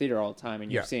out to the theater all the time,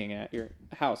 and you're Yeah. seeing it at your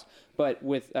house. But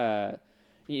with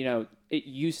it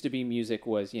used to be music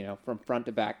was from front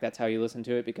to back. That's how you listen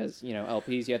to it because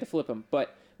LPs you had to flip them.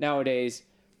 But nowadays,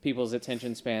 people's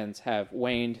attention spans have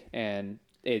waned, and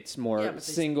it's more Yeah, but they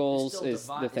singles still is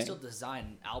the They thing. still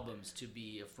design albums to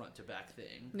be a front to back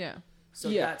thing. Yeah. So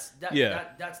Yeah.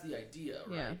 that's the idea,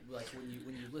 right? Yeah. Like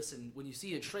when you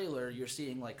see a trailer, you're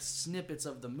seeing like snippets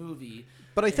of the movie.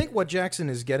 But I think what Jackson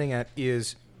is getting at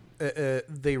is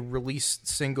they release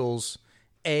singles,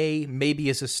 maybe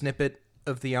as a snippet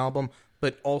of the album,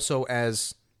 but also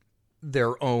as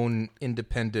their own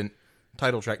independent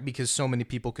title track because so many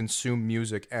people consume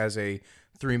music as a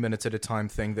 3 minutes at a time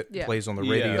thing that Yeah. plays on the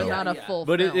Yeah. radio. But not a Yeah. full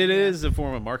But film. it Yeah. is a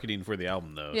form of marketing for the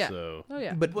album, though. Yeah. So Oh,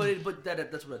 yeah. But But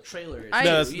that's what a trailer is. I-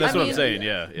 that's I what mean- I'm saying.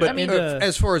 Yeah. but I mean-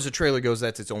 as far as the trailer goes,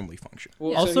 that's its only function.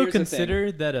 Well, so Also here's the thing.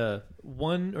 consider that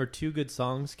one or two good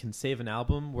songs can save an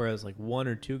album, whereas like one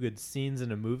or two good scenes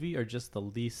in a movie are just the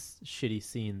least shitty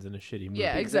scenes in a shitty movie.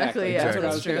 Yeah, exactly. Yeah, That's what I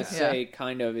that's was true. going to say.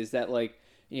 Kind of is that like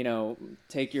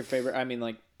take your favorite. I mean,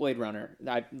 like Blade Runner.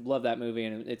 I love that movie,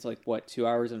 and it's like what 2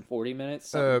 hours and 40 minutes.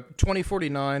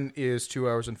 2049 is 2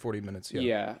 hours and 40 minutes.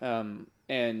 Yeah.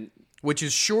 And Which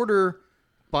is shorter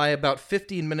by about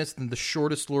 15 minutes than the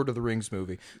shortest Lord of the Rings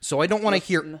movie. So I don't want to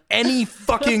hear any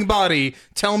fucking body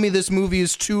tell me this movie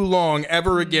is too long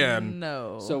ever again.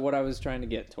 No. so what I was trying to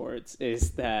get towards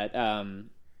is that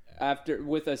after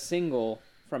with a single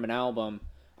from an album,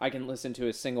 I can listen to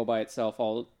a single by itself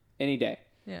any day.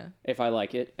 Yeah. If I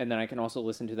like it, and then I can also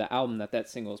listen to the album that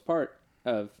single is part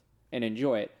of and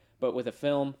enjoy it. But with a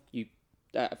film,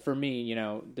 for me,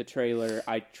 the trailer,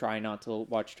 I try not to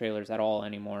watch trailers at all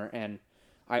anymore, and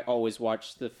I always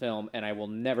watch the film, and I will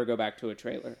never go back to a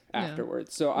trailer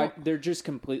afterwards. So they're just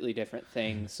completely different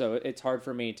things. So it's hard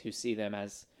for me to see them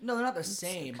as No, they're not the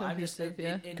same. I'm just cohesive,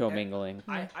 yeah. commingling.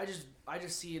 I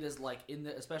just see it as like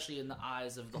especially in the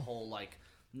eyes of the whole like.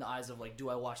 In the eyes of like, do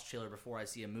I watch the trailer before I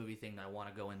see a movie thing that I want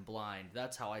to go in blind?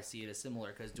 That's how I see it as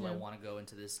similar. Because do I want to go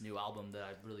into this new album that I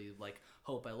really like,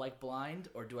 hope I like blind,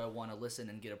 or do I want to listen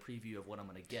and get a preview of what I'm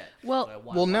going to get? Well- Do I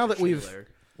wanna Well, now watch that a we've trailer?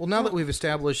 now that we've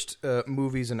established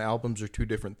movies and albums are two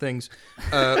different things,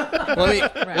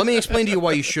 let me explain to you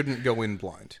why you shouldn't go in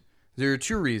blind. There are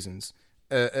two reasons.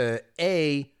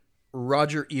 A,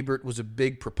 Roger Ebert was a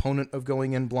big proponent of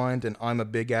going in blind, and I'm a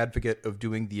big advocate of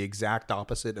doing the exact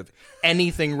opposite of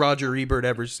anything Roger Ebert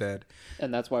ever said.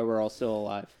 And that's why we're all still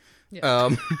alive.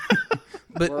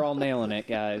 But We're all nailing it,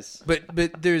 guys. But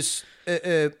there's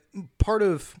part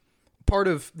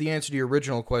of the answer to your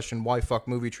original question, why fuck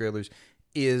movie trailers,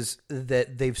 is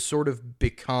that they've sort of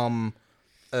become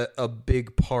a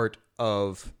big part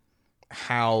of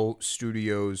how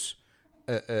studios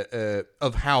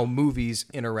of how movies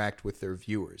interact with their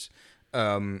viewers.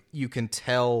 You can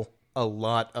tell a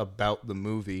lot about the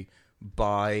movie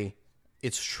by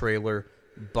its trailer,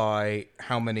 by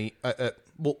how many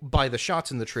by the shots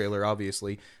in the trailer,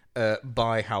 obviously,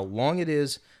 by how long it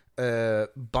is,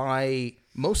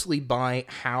 mostly by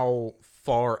how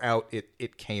far out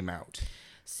it came out.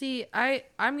 See,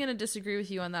 I'm going to disagree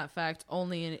with you on that fact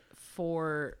only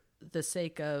for the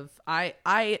sake of I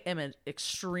am an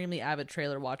extremely avid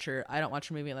trailer watcher. I don't watch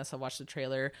a movie unless I watch the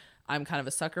trailer. I'm kind of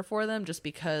a sucker for them just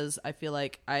because I feel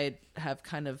like I have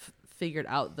kind of figured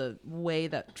out the way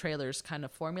that trailers kind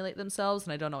of formulate themselves,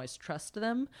 and I don't always trust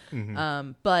them.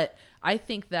 But I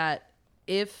think that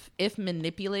if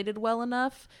manipulated well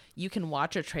enough, you can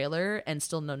watch a trailer and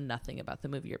still know nothing about the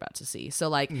movie you're about to see. So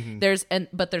like there's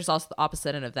also the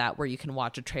opposite end of that where you can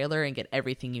watch a trailer and get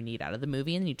everything you need out of the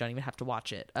movie and you don't even have to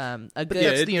watch it.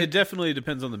 It definitely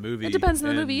depends on the movie. It depends on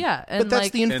the movie, yeah. And but that's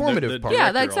like, the informative part.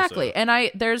 Yeah, exactly. Also.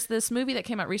 And there's this movie that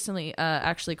came out recently,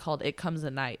 actually called It Comes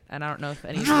at Night, and I don't know if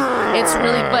any. It's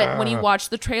really, but when you watch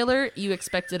the trailer, you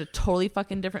expected a totally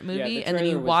fucking different movie, the and then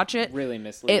you trailer was watch it, really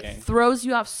misleading. it throws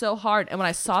you off so hard. And when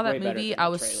I saw that way better movie, than I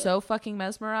the was trailer. so fucking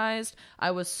mesmerized.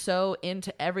 I was so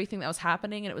into everything that was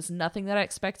happening, and it was nothing that I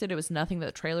expected. It was nothing that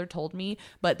the trailer told me,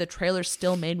 but the trailer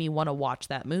still made me want to watch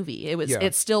that movie.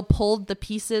 It still pulled the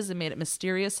pieces and made it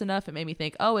mysterious enough. It made me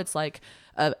think, oh, it's like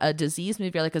a disease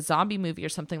movie or like a zombie movie or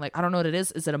something. Like, I don't know what it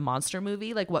is. Is it a monster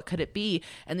movie? Like, what could it be?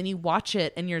 And then you watch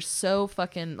it and you're so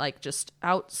fucking like just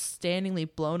outstandingly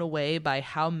blown away by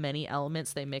how many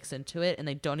elements they mix into it, and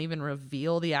they don't even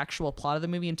reveal the actual plot of the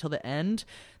movie until the end.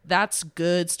 That's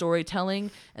good storytelling,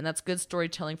 and that's good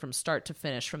storytelling from start to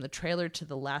finish, from the trailer to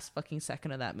the last fucking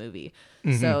second of that movie.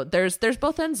 So there's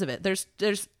both ends of it. There's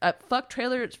fuck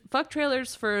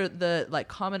trailers for the like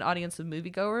common audience of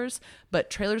moviegoers, but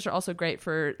trailers are also great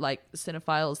for like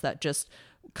cinephiles that just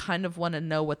kind of want to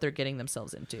know what they're getting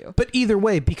themselves into. But either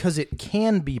way, because it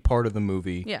can be part of the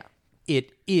movie, Yeah.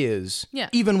 it is, Yeah.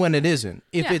 even when it isn't.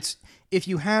 Yeah. If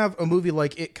you have a movie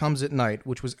like It Comes at Night,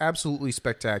 which was absolutely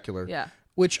spectacular, Yeah.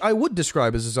 which I would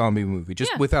describe as a zombie movie,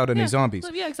 just Yeah. without any Yeah. zombies.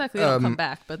 Yeah, exactly. They don't come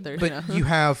back, but they're But you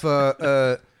have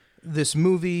this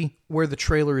movie where the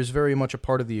trailer is very much a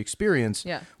part of the experience.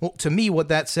 Yeah. Well, to me, what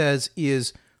that says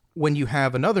is when you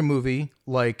have another movie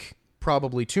like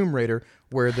probably Tomb Raider,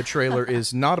 where the trailer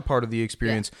is not a part of the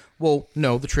experience. Well,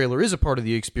 no, the trailer is a part of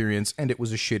the experience, and it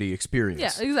was a shitty experience.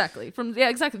 Yeah, exactly.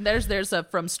 Exactly. There's a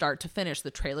from start to finish. The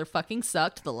trailer fucking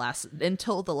sucked.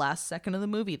 Until the last second of the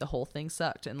movie, the whole thing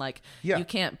sucked. And like, you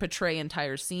can't portray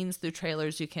entire scenes through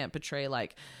trailers. You can't portray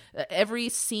like every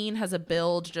scene has a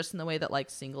build, just in the way that like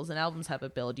singles and albums have a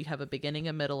build. You have a beginning,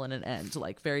 a middle, and an end,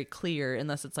 like very clear.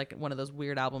 Unless it's like one of those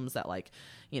weird albums that like,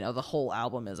 the whole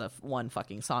album is one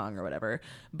fucking song or whatever.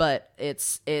 But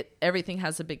everything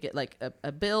has a big like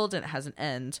a build and it has an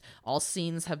end. All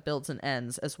scenes have builds and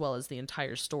ends, as well as the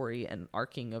entire story and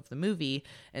arcing of the movie.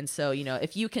 And so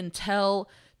if you can tell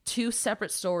two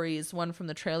separate stories, one from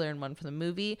the trailer and one from the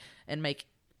movie, and make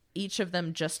each of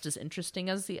them just as interesting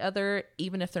as the other,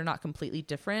 even if they're not completely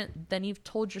different, then you've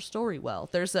told your story well.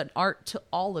 There's an art to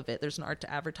all of it. There's an art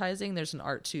to advertising, there's an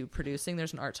art to producing,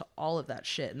 there's an art to all of that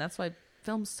shit. And that's why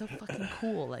film's so fucking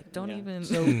cool. Like, don't even.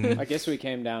 So I guess we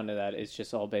came down to that. It's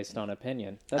just all based on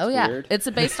opinion. That's weird. It's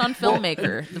based on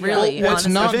filmmaker. Really, what's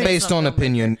honestly, not it's based on filmmaker.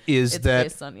 opinion is It's that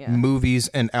based on, movies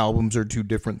and albums are two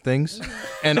different things,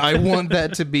 and I want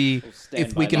that to be. stand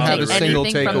If we by can that. have a Take single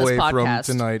anything from this takeaway from podcast.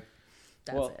 tonight,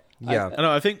 That's Well, it. yeah. I don't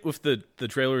know. I think with the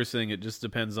trailers thing, it just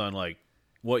depends on like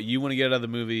what you want to get out of the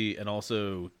movie, and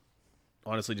also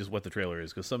honestly just what the trailer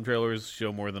is. Because some trailers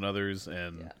show more than others,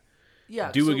 and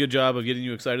do a good job of getting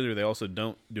you excited, or they also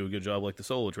don't do a good job. Like the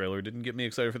Solo trailer didn't get me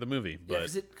excited for the movie.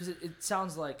 But because it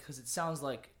sounds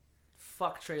like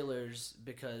fuck trailers,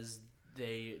 because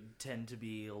they tend to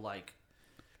be like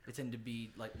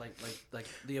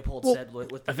Leopold said with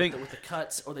the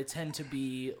cuts, or they tend to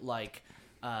be like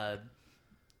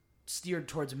steered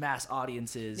towards mass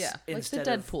audiences. Yeah, like the instead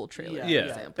Deadpool of, trailer. Yeah, yeah,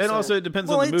 example. and So- also it depends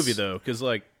Well, on the movie it's- though, because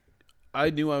like I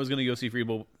knew I was going to go see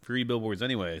Free Billboards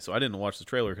anyway, so I didn't watch the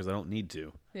trailer because I don't need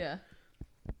to. Yeah.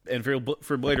 And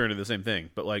for Blade Runner, the same thing.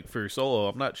 But like for Solo,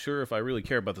 I'm not sure if I really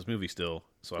care about this movie still,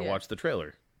 so I Yeah. watched the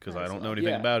trailer. because That's I don't a know lot.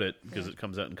 anything Yeah. about it because it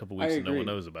comes out in a couple weeks and no one agree.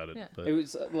 knows about it. Yeah. But It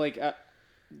was like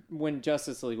when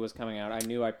Justice League was coming out, I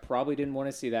knew I probably didn't want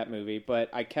to see that movie, but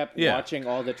I kept Yeah. watching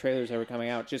all the trailers that were coming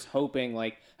out, just hoping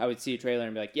like I would see a trailer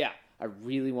and be like, yeah, I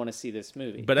really want to see this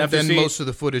movie. but And after then seeing most of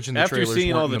the footage in the after trailers seeing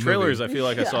weren't all the in trailers, movie I feel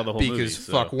like I saw the whole movie. because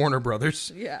So. fuck Warner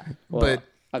Brothers. Yeah. Well, But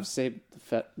I've saved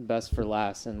the best for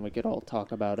last, and we could all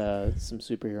talk about some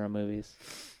superhero movies.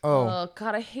 Oh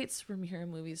God, I hate superhero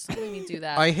movies. Don't make me do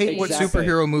that. I hate what Exactly.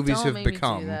 superhero movies Don't have make me do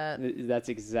become. that. That's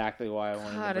exactly why I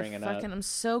wanted God, to bring it up. I'm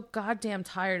so goddamn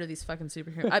tired of these fucking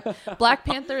superheroes. Black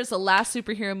Panther is the last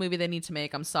superhero movie they need to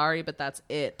make. I'm sorry, but that's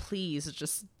it. Please,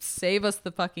 just save us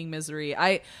the fucking misery.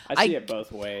 I see it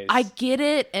both ways. I get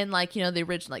it, and like the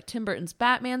original, like Tim Burton's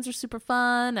Batmans are super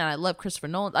fun, and I love Christopher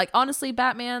Nolan. Like honestly,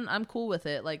 Batman, I'm cool with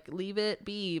it. Like leave it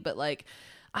be, but like.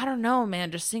 I don't know,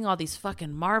 man. Just seeing all these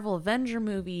fucking Marvel Avenger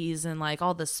movies and like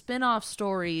all the spin-off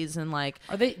stories and like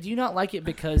Are they? Do you not like it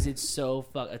because it's so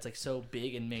it's like so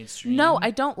big and mainstream? no, I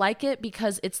don't like it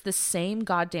because it's the same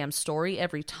goddamn story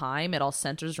every time. It all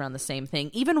centers around the same thing.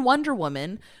 Even Wonder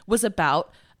Woman was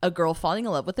about a girl falling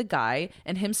in love with a guy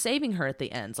and him saving her at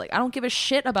the end. Like, I don't give a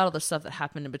shit about all the stuff that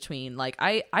happened in between. Like,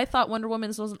 I thought Wonder Woman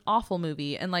was an awful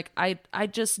movie. And like, I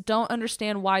just don't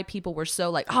understand why people were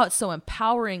so like, oh, it's so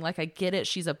empowering. Like, I get it.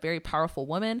 She's a very powerful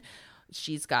woman.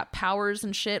 She's got powers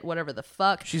and shit, whatever the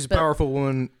fuck. She's a But- powerful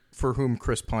woman for whom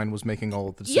Chris Pine was making all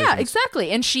of the decisions. Yeah,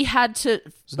 exactly. And she had to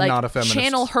not a feminist.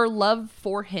 channel her love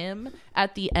for him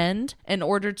at the end in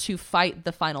order to fight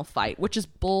the final fight, which is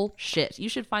bullshit. You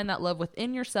should find that love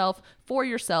within yourself, for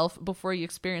yourself, before you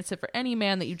experience it for any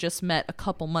man that you just met a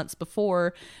couple months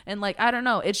before. And like, I don't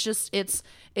know, it's just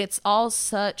it's all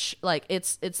such like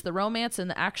it's the romance and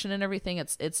the action and everything.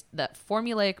 It's that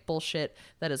formulaic bullshit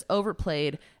that is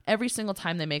overplayed every single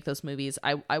time they make those movies.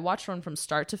 I watch one from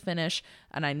start to finish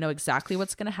and I know exactly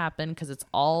what's going to happen because it's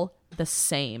all the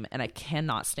same and I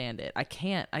cannot stand it.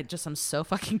 I'm so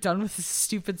fucking done with this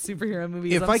stupid superhero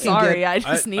movies. If I'm I can sorry. get- I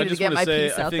just needed to get wanna my say,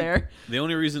 piece I out think there. The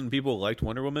only reason people liked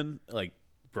Wonder Woman, like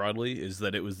broadly, is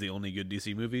that it was the only good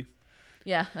DC movie.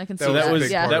 Yeah, I can see That that. was a That was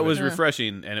big yeah. part of it.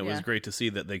 refreshing, and it was Yeah. great to see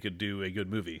that they could do a good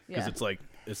movie because Yeah. it's like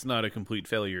it's not a complete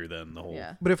failure. Then the whole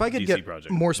Yeah. But if I could DC get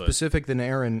project, more but- specific than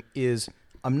Aaron is,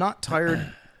 I'm not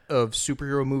tired of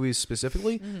superhero movies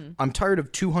specifically. Mm-hmm. I'm tired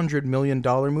of $200 million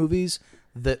movies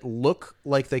that look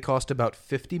like they cost about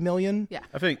 $50 million. Yeah.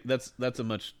 I think that's a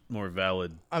much more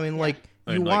valid. I mean, like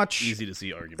I you mean, like, watch easy to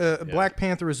see argument. Yeah. Black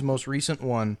Panther is the most recent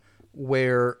one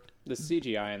where The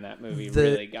CGI in that movie The-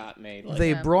 really got me. Like, they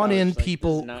Yeah. brought I was in like, this is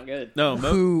people not good. No,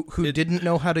 who didn't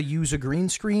know how to use a green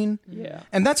screen. Yeah.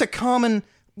 And that's a common,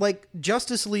 like,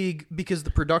 Justice League, because the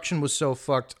production was so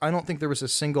fucked, I don't think there was a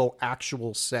single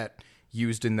actual set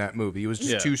used in that movie. It was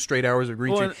just Yeah. 2 straight hours of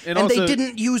green Well, screen. and And they also-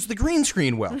 didn't use the green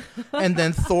screen well. And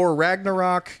then Thor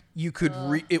Ragnarok, you could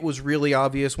it was really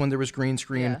obvious when there was green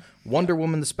screen. Yeah. Wonder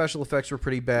Woman, the special effects were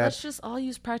pretty bad. Let's just all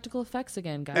use practical effects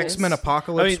again, guys. X-Men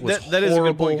Apocalypse I mean, was that is a good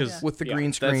horrible point, 'cause- with the Yeah.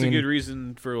 green screen. That's a good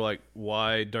reason for like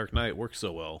why Dark Knight works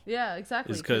so well. Yeah,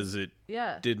 exactly. Is because it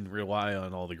yeah. didn't rely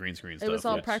on all the green screen stuff. It was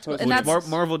all which- practical. Which And Which that's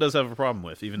Marvel does have a problem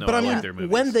with, even though But I I mean, like their movies.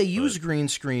 when they but- use green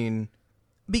screen,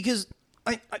 because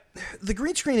the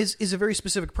green screen is a very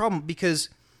specific problem because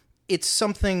it's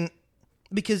something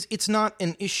because it's not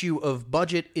an issue of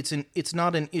budget. It's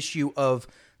not an issue of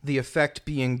the effect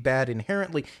being bad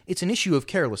inherently. It's an issue of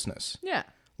carelessness. Yeah.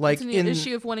 Like it's an in-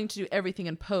 issue of wanting to do everything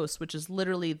in post, which is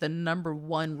literally the number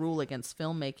one rule against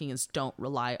filmmaking is don't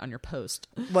rely on your post.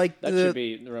 Like That the, should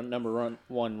be the number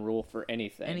one rule for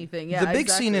anything. Anything. Yeah. the big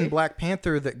scene in exactly. Black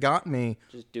Panther that got me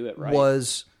Just do it right.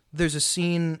 was there's a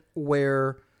scene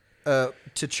where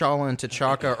T'Challa and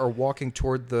T'Chaka are walking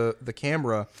toward the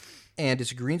camera, and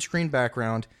it's a green screen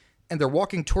background, and they're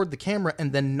walking toward the camera,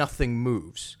 and then nothing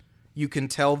moves. You can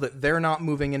tell that they're not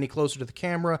moving any closer to the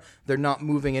camera. They're not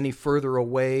moving any further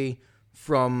away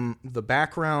from the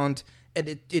background, and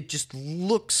it just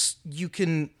looks. You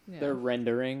can They're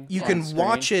rendering. you on can screen.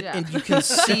 watch it, Yeah. and you can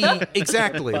see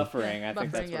exactly. Buffering. I think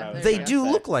Buffering, that's what yeah, I was. They Yeah. do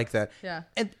look like that. Yeah.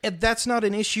 And that's not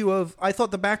an issue of I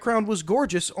thought the background was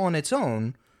gorgeous on its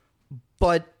own,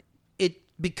 but it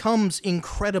becomes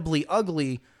incredibly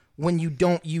ugly when you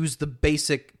don't use the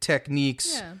basic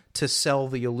techniques Yeah. to sell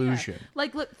the illusion.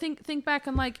 Like, look, think back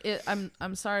on like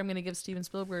I'm sorry, I'm gonna give Steven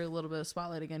Spielberg a little bit of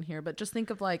spotlight again here, but just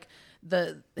think of like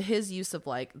his use of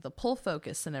like the pull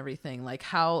focus and everything, like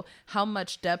how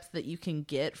much depth that you can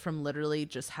get from literally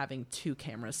just having 2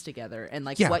 cameras together, and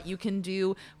like Yeah. what you can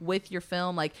do with your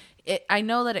film. Like, I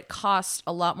know that it costs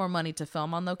a lot more money to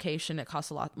film on location. It costs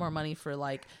a lot more money for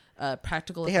like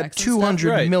practical They had effects. and stuff.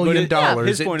 $200 Right, million. but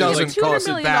his It point is, doesn't like, cost $200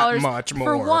 million that much more.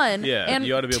 for one. Yeah, and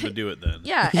you ought to be able to do it then.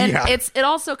 Yeah, and Yeah. it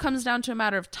also comes down to a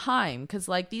matter of time because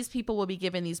like these people will be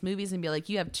given these movies and be like,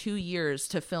 you have 2 years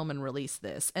to film and release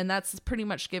this, and that's pretty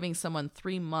much giving someone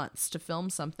 3 months to film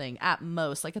something at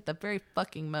most, like at the very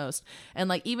fucking most. And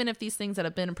like even if these things that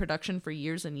have been in production for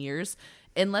years and years,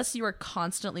 unless you are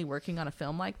constantly working on a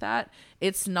film like that,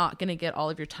 it's not going to get all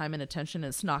of your time and attention. And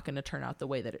it's not going to turn out the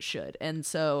way that it should. And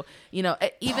so, you know,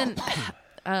 even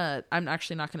I'm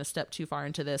actually not going to step too far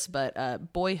into this,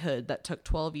 but Boyhood, that took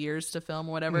 12 years to film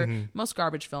or whatever, most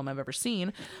garbage film I've ever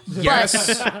seen.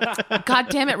 Yes. But God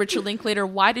damn it, Richard Linklater,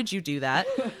 why did you do that?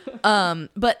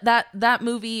 But that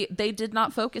movie, they did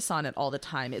not focus on it all the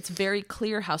time. It's very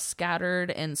clear how scattered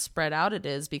and spread out it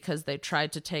is because they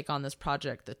tried to take on this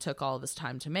project that took all this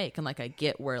time to make. And like, I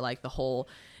get where like the whole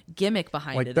gimmick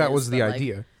behind Like it that is, was the but, like,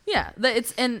 idea. yeah,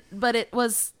 but it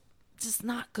was just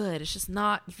not good. It's just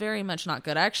not very much not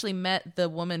good. I actually met the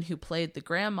woman who played the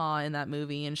grandma in that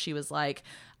movie, and she was like,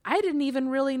 I didn't even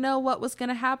really know what was going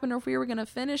to happen or if we were going to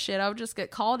finish it. I would just get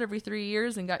called every 3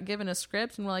 years and got given a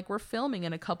script and we're like, we're filming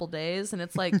in a couple days. And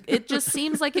it's like, it just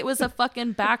seems like it was a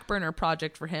fucking back burner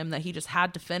project for him that he just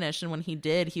had to finish. And when he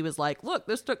did, he was like, look,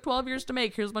 this took 12 years to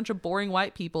make. Here's a bunch of boring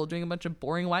white people doing a bunch of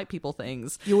boring white people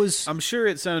things. It was. I'm sure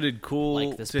it sounded cool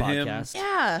Like this to him. podcast.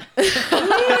 Yeah.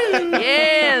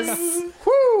 Yes.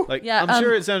 Like, Yeah, I'm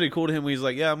sure it sounded cool to him when he's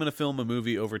like, yeah, I'm going to film a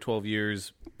movie over 12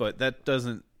 years, but it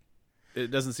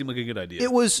doesn't seem like a good idea.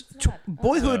 It was.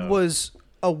 Boyhood was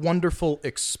a wonderful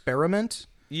experiment,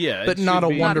 yeah, but it not a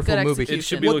should be- wonderful good movie. execution. It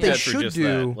should be What looked they at for should just do.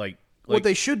 that. Like, What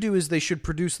they should do is they should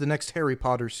produce the next Harry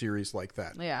Potter series like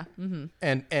that, Yeah. Mm-hmm.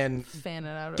 and Fan it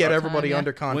out. get over everybody time, yeah.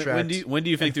 under contract. when do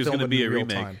you think and there's film going to it be in a real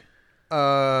remake?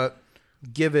 time.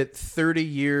 Give it 30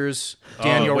 years.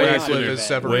 Daniel way Radcliffe sooner. as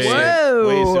Severus Way, Snape.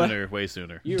 Whoa. way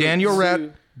sooner. Daniel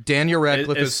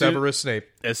Radcliffe As as soon- Severus Snape.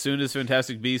 As soon as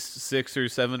Fantastic Beasts 6 or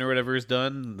 7 or whatever is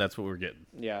done, that's what we're getting.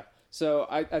 Yeah. So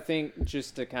I think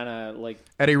just to kind of like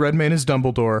Eddie Redmayne as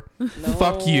Dumbledore.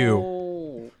 Fuck you.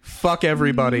 No. Fuck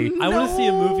everybody. I want to see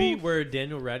a movie where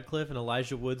Daniel Radcliffe and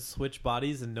Elijah Wood switch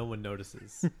bodies and no one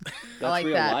notices. That's like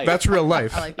real that. life. That's real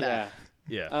life. I like that.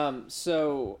 Yeah. Yeah.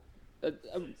 So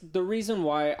the reason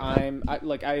why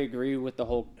I agree with the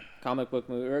whole comic book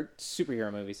movie or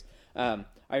superhero movies. I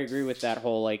agree with that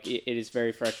whole like it is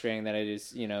very frustrating that it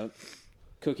is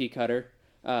cookie cutter.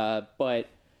 But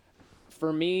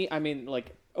for me, I mean,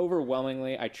 like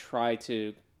overwhelmingly, I try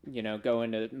to go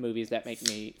into movies that make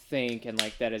me think and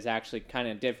like that is actually kind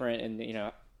of different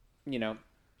and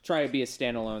try to be a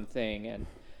standalone thing and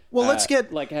Well, let's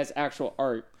get like has actual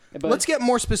art. But let's get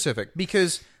more specific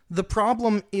because the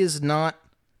problem is not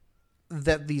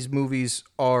that these movies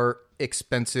are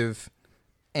expensive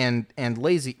and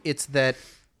lazy. It's that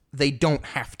they don't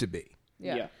have to be.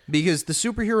 Yeah. Because the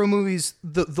superhero movies,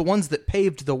 the ones that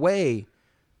paved the way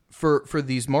for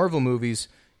these Marvel movies,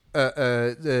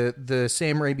 the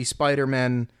Sam Raimi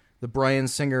Spider-Man, the Bryan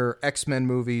Singer X-Men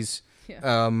movies,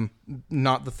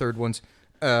 not the third ones,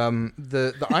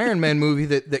 the Iron Man movie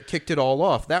that kicked it all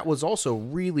off, that was also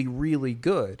really, really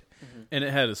good. And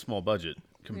it had a small budget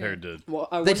compared to... well,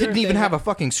 They didn't even have a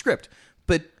fucking script,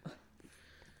 but...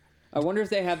 I wonder if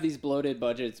they have these bloated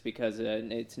budgets because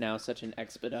it's now such an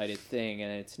expedited thing,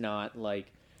 and it's not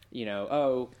like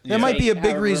That might be a big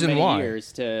however reason many why.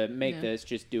 years to make this,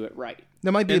 just do it right.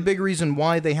 That might be a big reason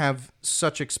why they have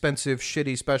such expensive,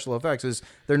 shitty special effects. Is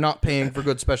they're not paying for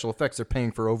good special effects; they're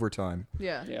paying for overtime.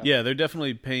 Yeah. Yeah, they're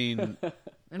definitely paying...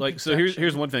 like, so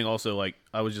here's one thing also, like,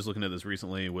 I was just looking at this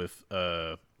recently with,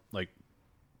 like,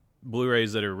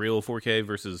 Blu-rays that are real 4K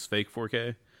versus fake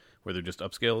 4K, where they're just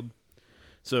upscaled.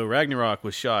 So Ragnarok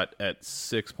was shot at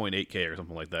 6.8K or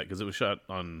something like that, because it was shot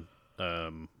on,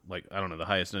 like, I don't know, the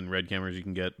highest end red cameras you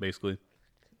can get, basically.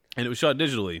 And it was shot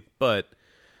digitally, but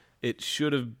it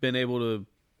should have been able to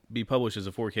be published as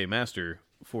a 4K master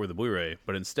for the Blu-ray,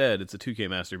 but instead it's a 2K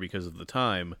master because of the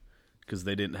time, because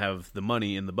they didn't have the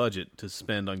money in the budget to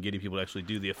spend on getting people to actually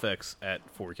do the effects at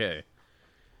 4K.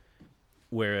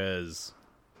 Whereas...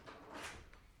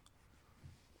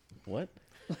 What?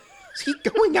 Is he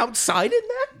going outside in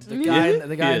that? The guy in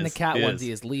the Yes, cat yes. onesie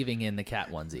is leaving in the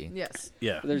cat onesie. Yes.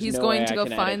 Yeah. There's He's no going way to I go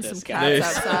can find edit some this, guys.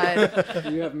 cats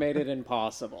outside. You have made it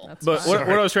impossible. That's But fine.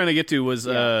 what I was trying to get to was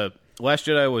Last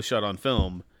Jedi was shot on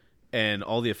film, and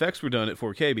all the effects were done at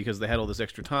 4K because they had all this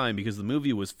extra time because the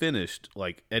movie was finished,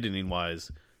 like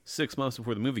editing-wise, 6 months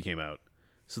before the movie came out.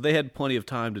 So they had plenty of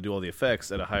time to do all the effects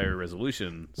at a higher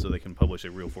resolution so they can publish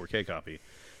a real 4K copy.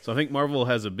 So I think Marvel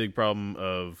has a big problem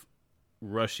of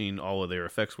rushing all of their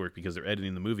effects work because they're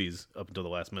editing the movies up until the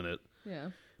last minute. Yeah.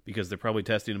 because they're probably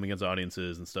testing them against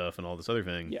audiences and stuff and all this other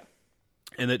thing. Yeah.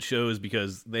 And that shows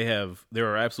because there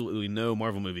are absolutely no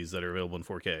Marvel movies that are available in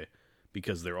 4K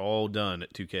because they're all done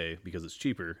at 2K because it's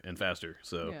cheaper and faster.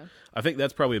 So Yeah. I think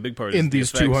that's probably a big part. In is the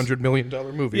these effects. $200 million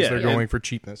movies, Yeah, they're and going for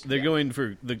cheapness. They're going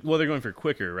for they're going for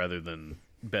quicker rather than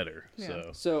better. Yeah.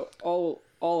 So So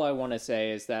all I want to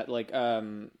say is that like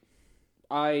the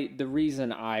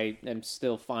reason I am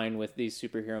still fine with these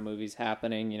superhero movies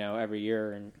happening, every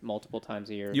year and multiple times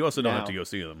a year. you also don't have now- to go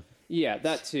see them. Yeah,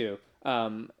 that too.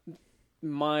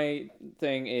 My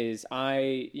thing is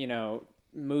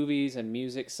movies and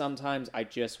music, sometimes I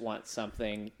just want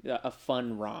something, a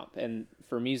fun romp. And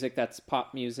for music, that's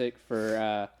pop music.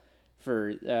 For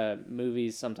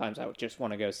movies, sometimes I would just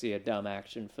want to go see a dumb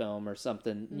action film or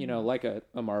something, like a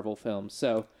Marvel film.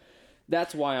 So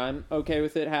that's why I'm okay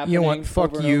with it happening. You know what?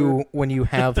 Fuck over and you over. when you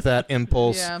have that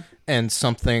impulse Yeah. and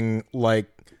something like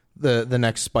the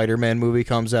next Spider-Man movie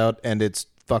comes out and it's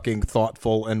fucking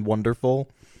thoughtful and wonderful.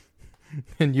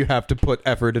 And you have to put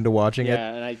effort into watching it.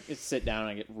 Yeah, and I just sit down and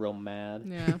I get real mad.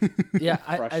 Yeah. Yeah,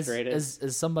 Frustrated. as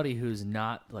somebody who's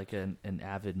not like an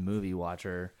avid movie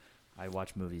watcher, I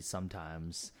watch movies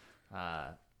sometimes.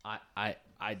 I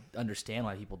understand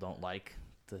why people don't like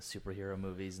the superhero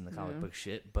movies and the comic book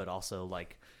shit, but also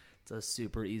like it's a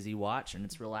super easy watch and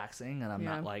it's relaxing, and I'm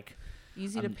not like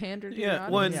Easy to pander to yeah,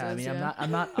 your one- audiences. yeah, I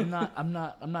mean,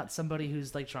 I'm not somebody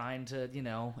who's like trying to,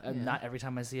 not every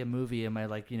time I see a movie am I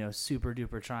like, super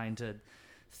duper trying to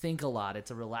think a lot. It's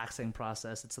a relaxing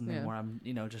process. It's something where I'm,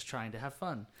 just trying to have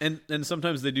fun. And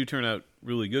sometimes they do turn out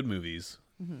really good movies.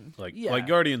 Like Yeah. like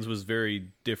Guardians was very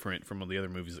different from all the other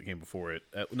movies that came before it.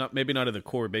 Maybe not at the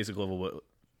core basic level, but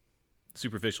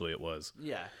superficially it was.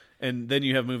 Yeah. And then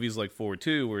you have movies like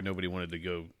 4-2 where nobody wants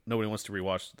to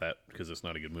rewatch that because it's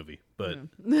not a good movie. But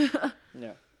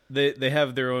Yeah. they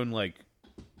have their own like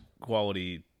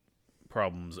quality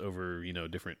problems over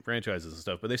different franchises and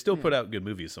stuff. But they still put out good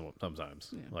movies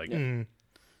sometimes. Like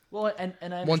Well, and I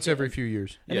Once understand- every few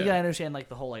years. And Yeah. again, I understand like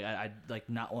the whole like I like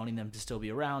not wanting them to still be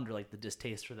around or like the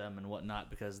distaste for them and whatnot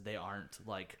because they aren't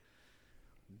like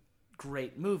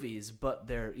great movies, but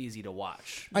they're easy to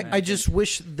watch. I just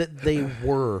wish that they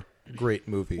were great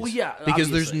movies. Well, yeah,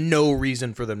 because there's obviously. no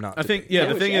reason for them not I to think be. yeah. I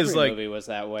The wish thing is every like movie was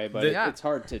that way, but Yeah. it's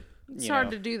hard to. It's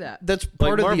hard to do that. That's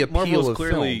part of the appeal Marvel's of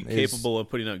clearly film is- capable of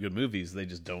putting out good movies. They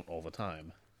just don't all the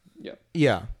time. Yeah.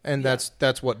 Yeah, and that's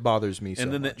what bothers me so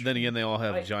And then much. then again, they all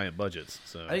have Right. giant budgets.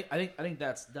 So I think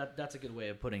that's a good way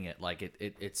of putting it. Like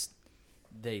it's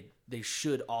they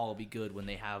should all be good when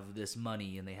they have this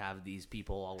money and they have these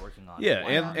people all working on it. yeah,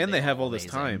 Why aren't and they have all all this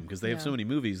amazing? time because they have Yeah. so many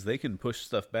movies. They can push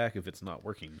stuff back if it's not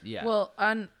working. Yeah. Well,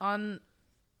 on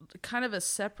kind of a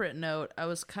separate note, I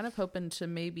was kind of hoping to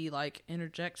maybe like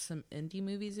interject some indie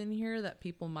movies in here that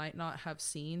people might not have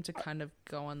seen to kind of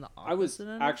go on the opposite I was end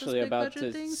of actually just big about budget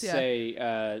to things.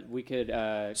 say we could.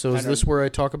 So is kind this of- where I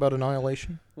talk about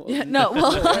Annihilation? Yeah, no,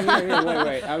 well,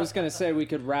 Wait. I was gonna say we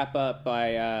could wrap up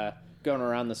by going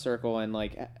around the circle and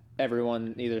like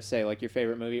everyone either say like your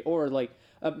favorite movie or like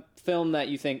a film that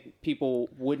you think people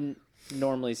wouldn't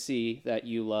normally see that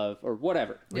you love or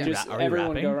whatever. Yeah. Just Are we everyone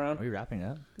wrapping? go around. Are we wrapping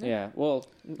up? Yeah. Well.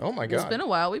 Oh my it's god! been a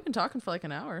while. We've been talking for like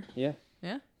an hour. Yeah.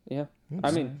 Yeah. Yeah.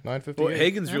 I mean, 9:58. Well,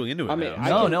 Hagen's really into it I mean, now. I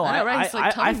No, can- no, I know, right? It's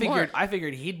like, tell me more. I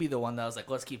figured he'd be the one that was like,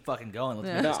 let's keep fucking going. Let's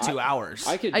Yeah. make this No, 2 hours.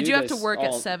 I could. I do have to this work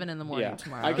at all- 7 in the morning yeah.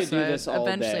 tomorrow. I could so do this all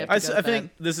eventually day. have to I, go to I bed.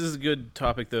 think this is a good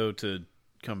topic though to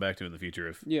come back to in the future.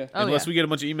 If Yeah. Oh, unless yeah. we get a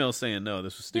bunch of emails saying no,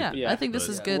 this was Yeah, stupid. Yeah, I think this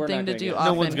but- is a Yeah. good We're thing not to gonna do get- No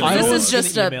often. one's gonna This email is us.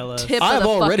 just Gonna a email us. tip of I've the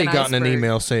already fucking gotten an iceberg.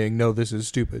 email saying no, this is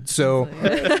stupid. So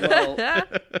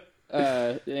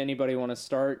Anybody want to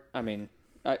start? I mean,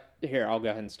 here, I'll go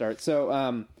ahead and start.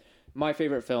 So, my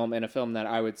favorite film, and a film that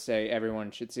I would say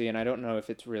everyone should see, and I don't know if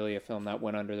it's really a film that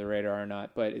went under the radar or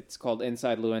not, but it's called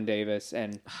Inside Llewyn Davis,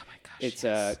 and it's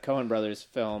a Coen Brothers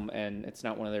film, and it's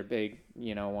not one of their big,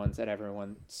 ones that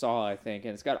everyone saw, I think,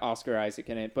 and it's got Oscar Isaac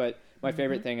in it, but my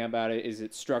favorite thing about it is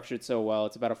it's structured so well.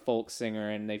 It's about a folk singer,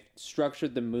 and they've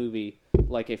structured the movie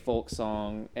like a folk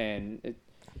song, and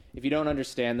if you don't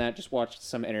understand that, just watch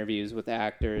some interviews with the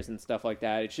actors and stuff like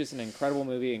that. It's just an incredible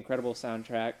movie, incredible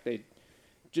soundtrack.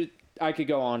 I could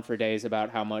go on for days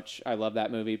about how much I love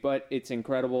that movie, but it's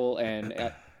incredible.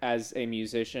 And as a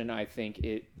musician, I think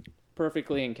it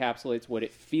perfectly encapsulates what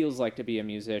it feels like to be a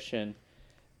musician.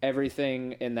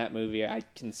 Everything in that movie I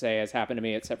can say has happened to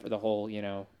me, except for the whole,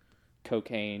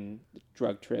 cocaine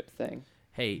drug trip thing.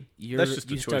 Hey, you That's just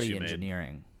a choice study you made.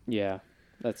 engineering. Yeah,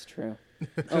 that's true.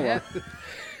 Oh well.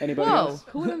 Anybody Whoa, else?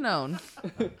 who would have known?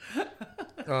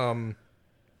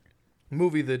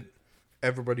 movie that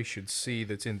everybody should see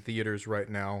that's in theaters right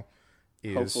now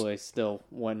is Hopefully, still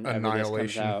whenever this comes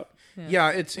Annihilation. out. Yeah,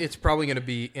 it's probably going to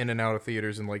be in and out of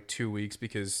theaters in like 2 weeks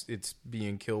because it's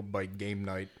being killed by game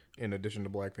night in addition to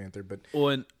Black Panther. But Well,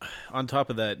 and on top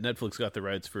of that, Netflix got the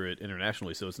rights for it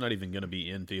internationally, so it's not even going to be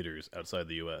in theaters outside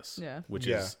the U.S. Yeah. which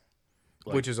Yeah. is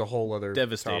like, which is a whole other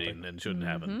devastating topic. and shouldn't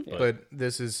happen. But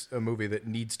this is a movie that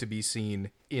needs to be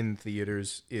seen in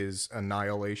theaters. Is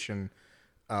Annihilation.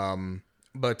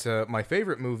 But my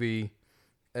favorite movie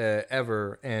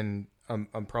ever, and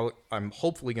I'm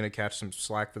hopefully going to catch some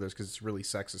slack for this because it's a really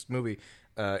sexist movie,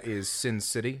 is Sin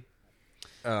City.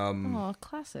 Oh,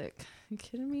 classic. You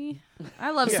kidding me?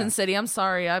 I love Yeah. Sin City. I'm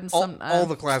sorry. All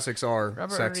the classics are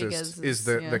Robert sexist. Rodriguez Is is-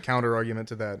 the counter argument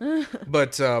to that?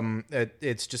 But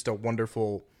it's just a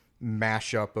wonderful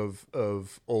mashup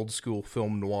of old school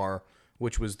film noir,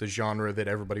 which was the genre that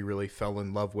everybody really fell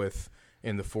in love with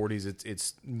in the 40s.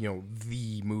 It's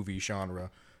the movie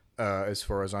genre as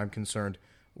far as I'm concerned,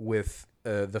 with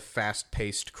the fast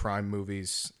paced crime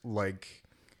movies like.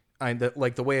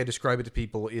 The way I describe it to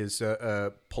people is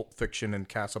Pulp Fiction and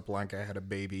Casablanca had a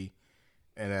baby,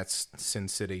 and that's Sin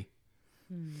City.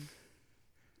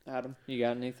 Adam, you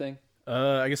got anything?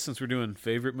 I guess since we're doing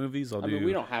favorite movies, I'll I do. mean,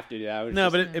 we don't have to do that. I was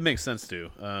No, just- but it makes sense to.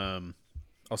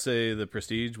 I'll say The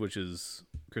Prestige, which is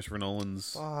Christopher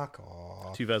Nolan's Fuck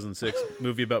off. 2006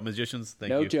 movie about magicians.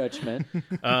 Thank no you. judgment.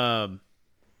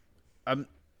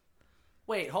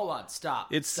 Wait, hold on. Stop.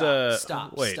 It's,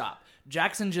 stop. wait. Stop.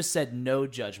 Jackson just said no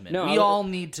judgment. No, we all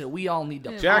need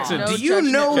to. Jackson, No do you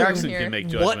judgment know Jackson here. can make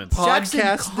What judgments. Jackson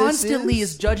podcast this constantly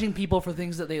is? is judging people for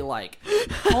things that they like.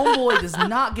 Homeboy does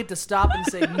not get to stop and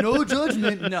say no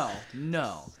judgment.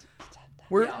 No.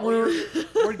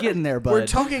 We're getting there, bud. We're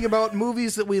talking about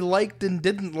movies that we liked and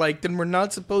didn't like, and we're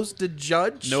not supposed to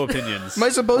judge. No opinions. Am I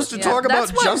supposed to Yeah, talk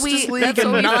that's about what Justice League that's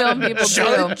and what we not film people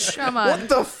judge? do. Come on. What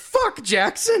the fuck,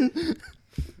 Jackson?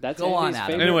 That's Go on, Andy's Adam.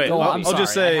 favorite. Anyway, Go on. I'll I'm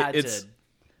just sorry. say I had it's to-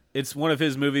 it's one of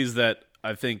his movies that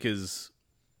I think is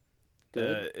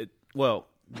Good.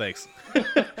 thanks.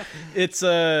 It's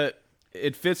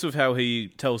it fits with how he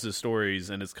tells his stories,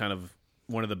 and it's kind of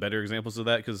one of the better examples of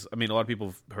that. Because I mean, a lot of people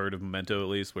have heard of Memento, at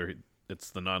least, where it's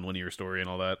the non-linear story and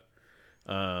all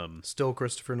that. Still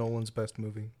Christopher Nolan's best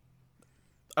movie.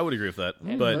 I would agree with that,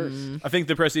 And but first. I think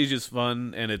The Prestige is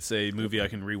fun, and it's a movie I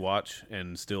can rewatch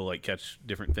and still like catch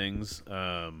different things.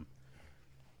 And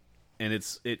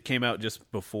it came out just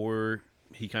before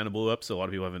he kind of blew up, so a lot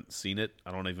of people haven't seen it.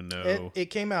 I don't even know. It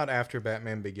came out after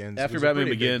Batman Begins. It After was a Batman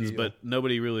pretty big Begins, deal. but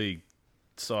nobody really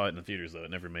saw it in the theaters, though.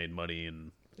 It never made money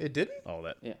and it didn't. all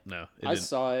that. Yeah. No, it I didn't.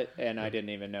 saw it and I didn't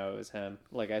even know it was him.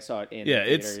 Like I saw it in Yeah, the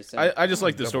theaters. it's. and I just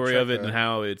like the double story check of it that. and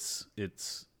how it's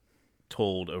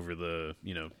told over the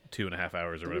 2.5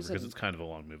 hours or There was whatever, because it's kind of a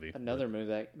long movie. another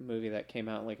movie that came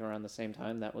out like around the same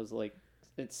time that was like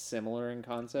it's similar in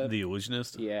concept. The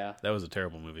Illusionist. Yeah. That was a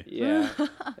terrible movie. Yeah.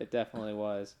 It definitely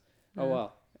was. Oh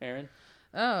well. Aaron?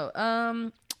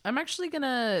 I'm actually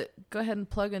gonna go ahead and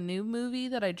plug a new movie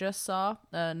that I just saw.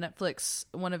 Netflix,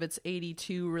 one of its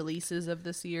 82 releases of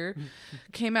this year,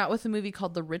 came out with a movie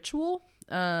called The Ritual.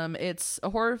 It's a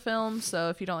horror film, so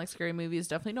if you don't like scary movies,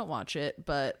 definitely don't watch it.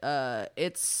 But I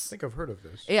it's think I've heard of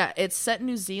this. yeah, it's set in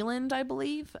New Zealand, I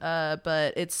believe.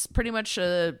 But it's pretty much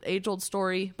a age-old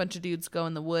story. Bunch of dudes go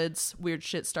in the woods, weird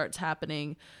shit starts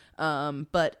happening.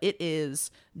 But it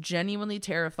is genuinely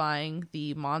terrifying.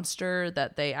 The monster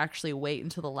that they actually wait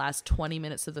until the last 20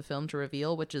 minutes of the film to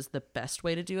reveal, which is the best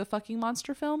way to do a fucking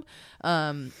monster film,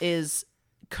 is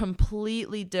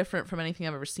completely different from anything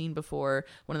I've ever seen before.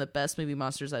 One of the best movie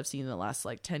monsters I've seen in the last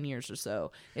like 10 years or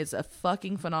so. It's a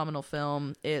fucking phenomenal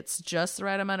film. It's just the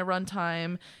right amount of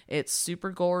runtime. It's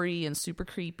super gory and super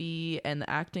creepy, and the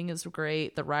acting is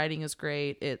great. The writing is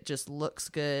great. It just looks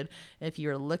good. If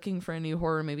you're looking for a new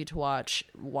horror movie to watch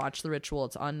The Ritual.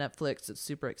 It's on Netflix. It's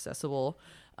super accessible.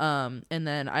 And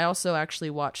then I also actually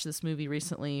watched this movie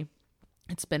recently.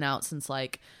 It's been out since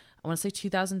like I want to say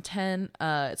 2010.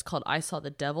 It's called I Saw the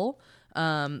Devil.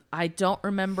 I don't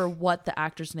remember what the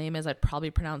actor's name is. I'd probably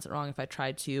pronounce it wrong if I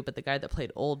tried to, but the guy that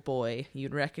played Old Boy,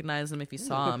 you'd recognize him if you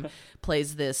saw him,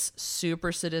 plays this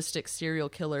super sadistic serial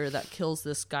killer that kills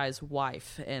this guy's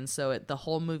wife. And so the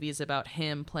whole movie is about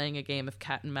him playing a game of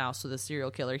cat and mouse with a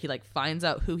serial killer. He like finds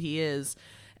out who he is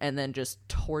and then just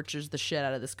tortures the shit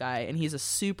out of this guy. And he's a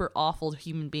super awful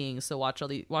human being. So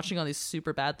watching all these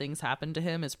super bad things happen to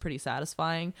him is pretty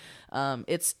satisfying.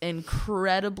 It's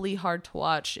incredibly hard to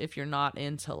watch if you're not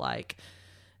into like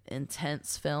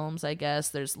intense films, I guess.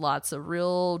 There's lots of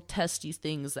real testy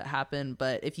things that happen,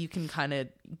 but if you can kind of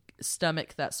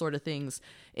stomach that sort of things,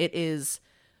 it is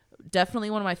Definitely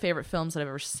one of my favorite films that I've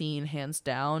ever seen, hands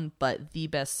down, but the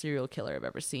best serial killer I've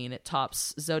ever seen. It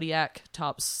tops Zodiac,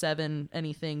 tops Seven,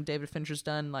 anything David Fincher's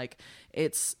done. Like,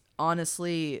 it's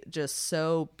honestly just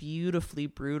so beautifully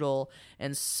brutal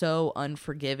and so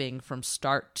unforgiving from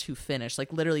start to finish.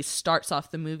 Like, literally starts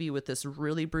off the movie with this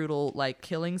really brutal like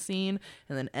killing scene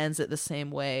and then ends it the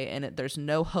same way, and there's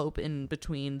no hope in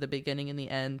between the beginning and the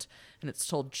end, and it's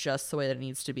told just the way that it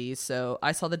needs to be. So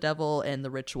I Saw the Devil and The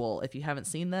Ritual. If you haven't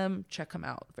seen them, check them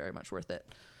out. Very much worth it.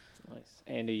 Nice.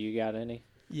 Andy, you got any?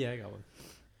 Yeah, I got one.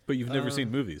 But you've never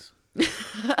seen movies.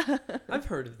 I've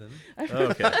heard of them. Oh,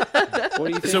 okay. What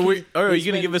do you think? So are you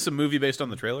going to give us a movie based on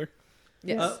the trailer?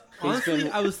 Yes. Honestly,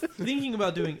 I was thinking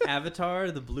about doing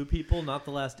Avatar, the Blue People, not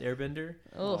the Last Airbender.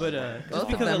 Oh, But both just of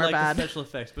because I them are like bad. the special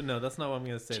effects. But no, that's not what I'm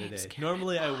going to say James today. Cameron.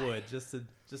 Normally I would, just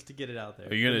to get it out there.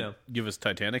 Are you going But to give us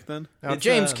Titanic then? Now, It's,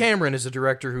 James Cameron is a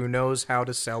director who knows how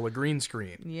to sell a green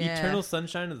screen. Yeah. Eternal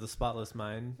Sunshine of the Spotless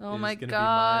Mind. Oh is my gonna be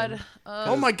god. mine.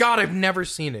 Oh my god, I've never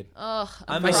seen it. Ugh,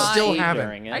 I'm I'm a- I still crying. haven't.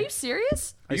 During it. Are you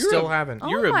serious? I You're still a- haven't.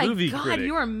 You're oh a my movie god, critic.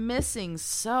 you are missing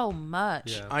so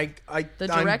much. Yeah.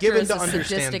 The I'm director given is to a understand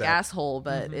sadistic that. asshole,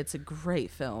 but it's a great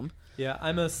film. Yeah,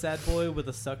 I'm a sad boy with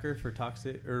a sucker for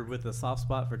toxic, or with a soft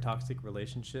spot for toxic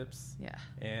relationships. Yeah.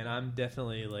 And I'm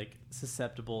definitely like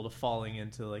susceptible to falling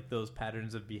into like those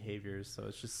patterns of behaviors. So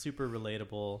it's just super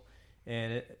relatable,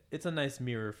 and it's a nice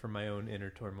mirror for my own inner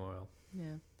turmoil. Yeah.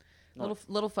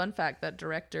 Little fun fact, that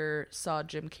director saw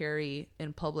Jim Carrey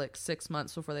in public 6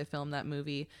 months before they filmed that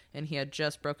movie, and he had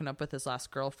just broken up with his last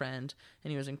girlfriend,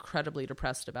 and he was incredibly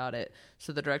depressed about it.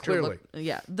 So the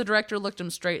director looked him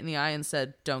straight in the eye and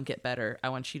said, "Don't get better. I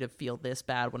want you to feel this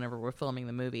bad whenever we're filming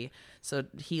the movie." So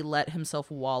he let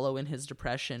himself wallow in his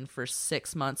depression for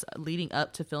 6 months leading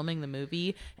up to filming the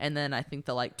movie, and then I think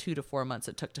the like 2 to 4 months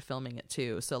it took to filming it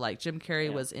too. So like Jim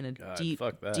Carrey was in a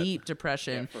fuck that. deep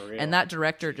depression, Yeah, for real. and that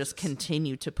director just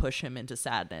continued to push him into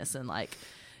sadness, and like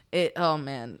it. Oh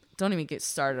man, don't even get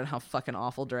started on how fucking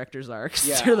awful directors are. 'Cause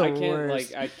Yeah, they're the I can't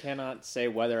worst. I cannot say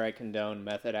whether I condone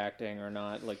method acting or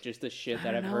not. Like, just the shit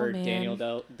that I I've don't know, heard. man.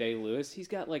 Daniel Day-Lewis, he's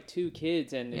got like 2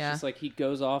 kids, and it's Yeah. just like he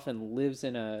goes off and lives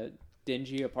in a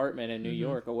dingy apartment in New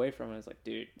York away from it. It's like,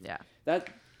 dude, Yeah. that's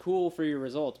cool for your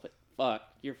results, but fuck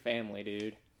your family,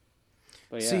 dude.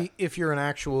 But yeah, See, if you're an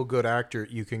actual good actor,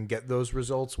 you can get those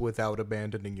results without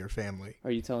abandoning your family.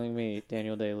 are you telling me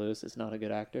Daniel Day-Lewis is not a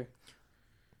good actor?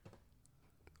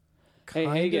 Hey,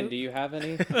 Kind Hagen, of. do you have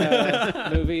any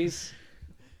movies?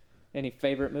 Any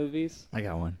favorite movies? I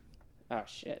got one. Oh,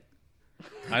 shit.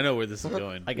 I know where this is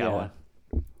going. I got Yeah. one.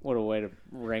 What a way to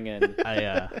ring in.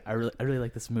 I really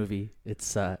like this movie.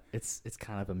 It's kind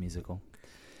of a musical.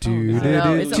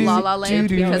 No, is it La La Land?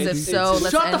 Because if so,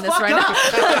 let's end this right now.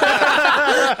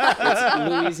 It's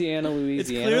Louisiana. It's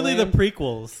clearly the Land.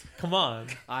 prequels. Come on.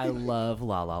 I love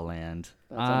La La Land.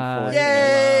 That's I unfortunate.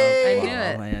 I love knew La La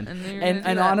it. Land. I knew you were gonna do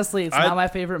And that. honestly, it's I- not my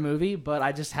favorite movie, but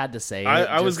I just had to say it.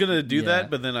 I was just- gonna do yeah. that,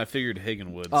 but then I figured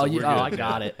Hagen would. Oh, so you, we're oh, good. I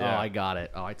got it. Yeah. Oh, I got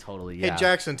it. Oh, I totally. Hey Yeah.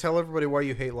 Jackson, tell everybody why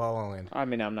you hate La La Land. I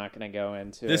mean, I'm not going to go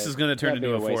into This it. is gonna turn That'd be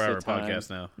into a waste 4-hour of time. podcast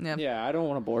now. Yeah. Yeah, I don't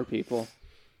want to bore people.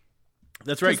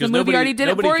 That's right, 'Cause the because movie nobody already did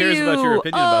it nobody for cares you. about your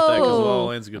opinion about that because La La Oh,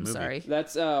 Land's a good I'm movie. sorry.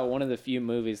 That's one of the few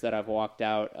movies that I've walked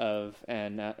out of,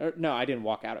 and no, I didn't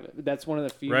walk out of it. But that's one of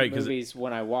the few Right, 'cause movies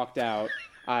when I walked out,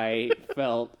 I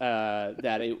felt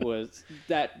that it was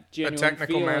that A genuine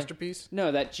technical feeling, masterpiece?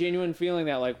 No, that genuine feeling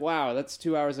that like, wow, that's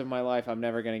 2 hours of my life I'm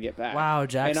never gonna get back. Wow, And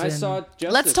I Jackson. saw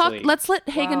Justice Let's talk. League. Let's let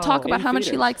Hagen Wow. talk about In how much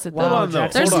he theaters. likes it. Wow, Though. Hold on, though.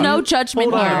 Jackson, There's Hold on. no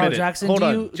judgment Hold on a here. minute. Jackson, Hold do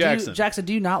on, you, Jackson. Jackson,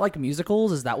 do you not like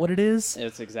musicals? Is that what it is?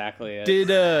 It's exactly it. Did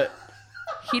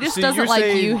He just so doesn't you're like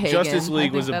saying you, Hagen. Justice I League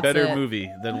think was a that's better it. movie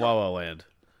than La La Land?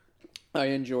 I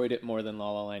enjoyed it more than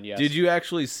La La Land. Yes. Did you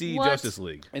actually see What? Justice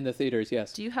League? in the theaters?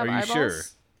 Yes. Do you have Are you eyeballs? sure?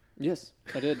 Yes,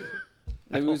 I did.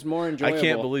 It was more enjoyable. I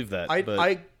can't believe that. I, but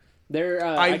I, There,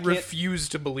 I can't- refuse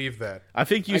to believe that. I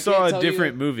think you I saw can't a tell you-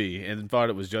 different movie and thought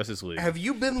it was Justice League. Have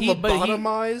you been but he-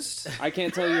 lobotomized? I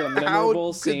can't tell you a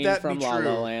memorable could scene that from be La true?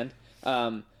 La Land.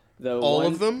 All one,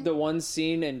 of them? The one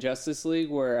scene in Justice League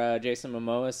where Jason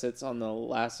Momoa sits on the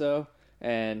lasso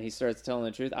and he starts telling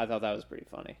the truth. I thought that was pretty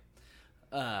funny.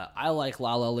 I like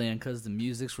La La Land because the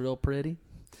music's real pretty,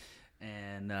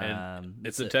 and, And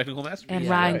it's a technical masterpiece. And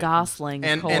Yeah, Ryan right. Gosling, of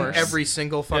And course. every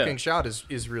single fucking Yeah. shot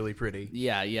is really pretty.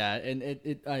 yeah, and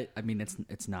I mean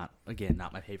it's not again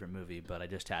not my favorite movie, but I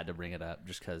just had to bring it up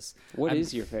just because. What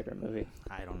is your favorite movie?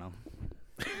 I don't know.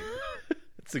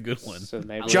 It's a good one. So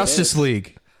maybe Justice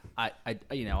League. I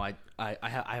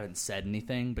haven't said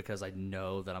anything because I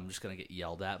know that I'm just gonna get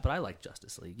yelled at, but I like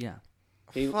Justice League. Yeah.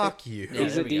 Fuck you. Yeah,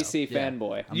 He's there a we go. DC Yeah.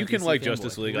 fanboy. I'm You a can DC like fanboy.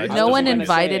 Justice League. I No just one wanna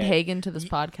invited say- Hagen to this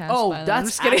podcast. Oh, by the way. I'm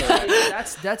that's just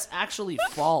kidding. that's actually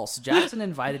false. Jackson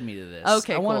invited me to this.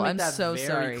 Okay, I want cool. to make I'm that so very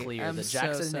sorry. clear I'm that so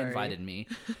Jackson sorry. invited me,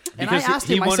 and I Because he- asked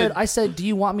he him. wanted- I said, "Do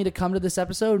you want me to come to this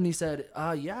episode?" And he said,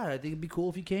 "Yeah, I think it'd be cool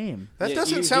if you came." That Yeah,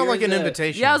 doesn't you sound hear like an the-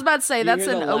 invitation. Yeah, I was about to say You that's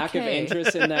hear an the lack of okay.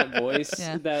 interest in that voice.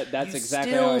 Yeah. That's You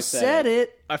exactly still how I said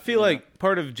it. I feel like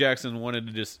part of Jackson wanted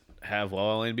to just have La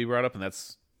La Land be brought up, and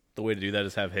that's the way to do that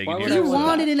is have Hagen Why would here. I He want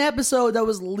wanted that? an episode that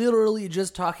was literally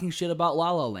just talking shit about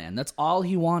La La Land. That's all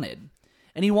he wanted,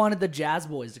 and he wanted the Jazz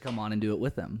Boys to come on and do it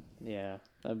with him. Yeah,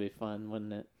 that'd be fun,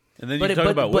 wouldn't it? And then you talk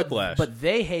about Whiplash. But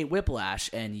they hate Whiplash,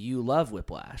 and you love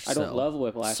Whiplash. I don't so- love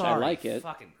Whiplash. Sorry, I like it.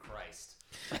 Fucking Christ.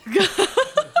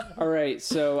 All right,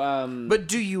 so But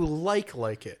do you like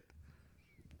it?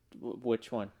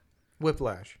 which one?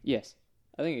 Whiplash. Yes,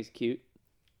 I think he's cute.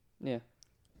 Yeah,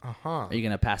 Uh-huh. Are you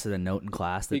gonna pass it a note in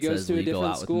class that he goes says to a "Will you go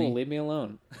different out school. with me"? Leave me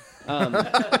alone.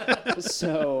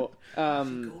 So,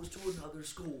 Goes to another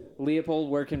school. Leopold,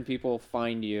 where can people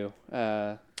find you?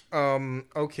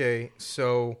 Okay,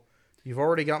 so you've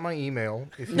already got my email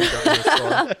if you've gotten this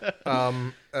far.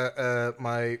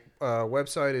 My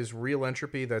website is Real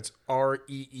Entropy. That's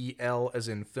REEL as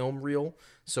in film reel.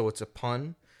 So it's a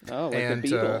pun. Oh, like And, the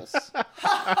Beatles.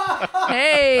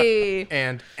 Hey.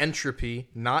 And entropy,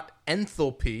 not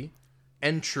enthalpy,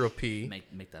 entropy.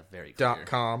 Make that very clear.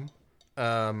 .com.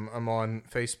 I'm on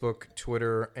Facebook,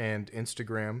 Twitter, and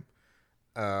Instagram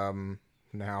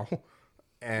now.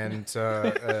 And you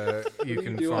What can do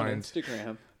you do on find...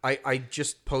 Instagram? I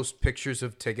just post pictures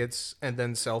of tickets and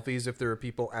then selfies if there are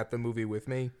people at the movie with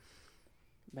me.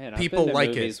 Man, People I've been to like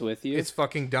movies it. with you. It's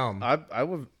fucking dumb. I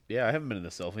would. Yeah, I haven't been in the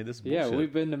selfie. This is Yeah, bullshit.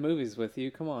 we've been to movies with you.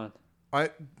 Come on. Yeah,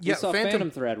 We saw Phantom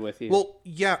Thread with you. Well,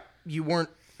 yeah, you weren't.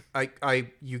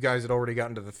 You guys had already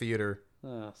gotten to the theater.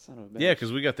 Oh, son of a bitch. Yeah,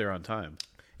 because we got there on time.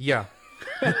 Yeah.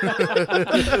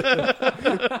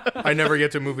 I never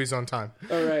get to movies on time.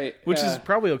 All right. Which is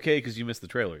probably okay because you missed the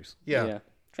trailers. Yeah.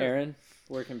 Aaron,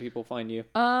 where can people find you?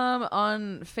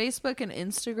 On Facebook and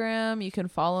Instagram, you can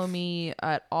follow me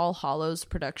at All Hallows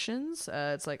Productions.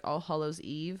 It's like All Hallows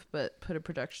Eve, but put a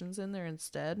Productions in there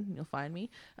instead, and you'll find me.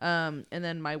 And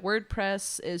then my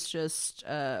WordPress is just,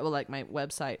 like my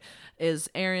website is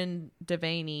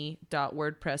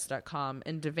aarondevaney.wordpress.com,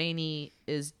 and Devaney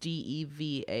is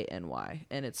Devany,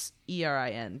 and it's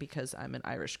ERIN because I'm an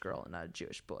Irish girl and not a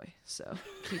Jewish boy. So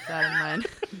keep that in mind.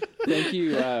 Thank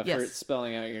you for Yes.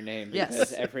 spelling out your name. Yes.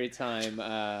 Because every time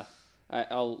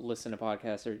I'll listen to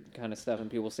podcasts or kind of stuff, and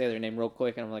people say their name real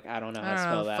quick, and I'm like, I don't know how I to don't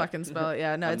spell know, that. fucking spell it.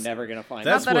 Yeah, no, I'm it's never gonna find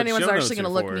That's not it. that what anyone's show actually notes going to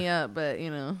are look for. me up, but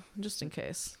just in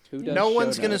case. Who does No show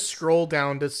one's going to notes? scroll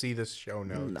down to see the show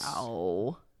notes.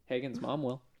 No. Hagen's mom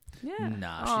will. Yeah.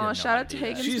 Nah, she Aw, didn't know shout how out to to do that.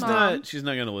 Hagen's She's mom. not. She's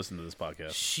not going to listen to this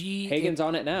podcast. She Hagen's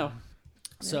on it now.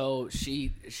 So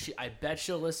she I bet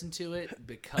she'll listen to it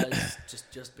because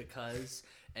just because,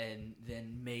 and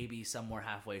then maybe somewhere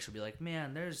halfway she'll be like,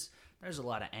 man, there's a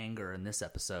lot of anger in this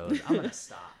episode. I'm gonna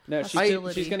stop. No,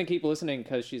 Hostility. she's gonna keep listening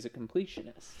because she's a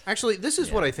completionist. Actually, this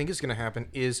is what I think is going to happen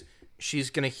is she's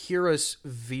going to hear us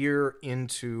veer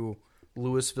into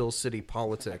Louisville city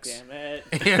politics. Damn it.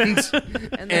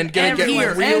 And gonna get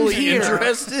here, really and here.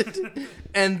 interested.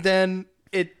 and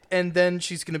then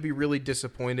she's going to be really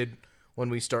disappointed when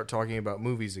we start talking about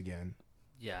movies again.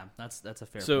 Yeah, that's a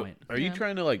fair So, point. are you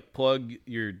trying to like plug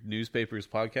your newspaper's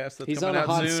podcast that's He's coming on a out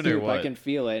hot soon, or scoop. what? I can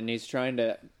feel it, and he's trying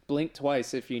to blink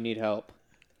twice if you need help.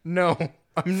 No,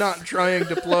 I'm not trying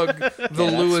to plug the that's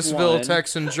Louisville one.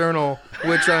 Texan Journal,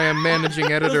 which I am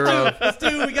managing editor of. Let's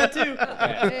do. We got two.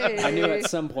 I knew at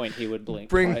some point he would blink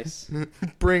twice.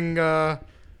 Bring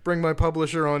my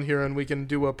publisher on here and we can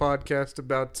do a podcast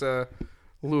about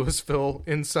Louisville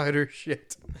insider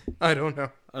shit. I don't know.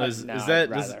 Is No,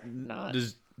 that I'd does, rather not.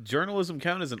 does journalism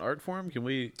count as an art form? Can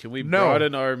we No.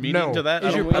 broaden our meaning No. to that?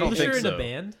 Is I your don't publisher think in so. a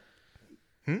band?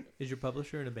 Is your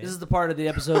publisher in a band? This is the part of the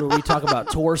episode where we talk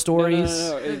about tour stories.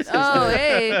 No. Oh,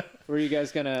 hey. Were you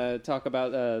guys gonna talk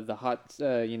about the hot,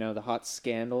 the hot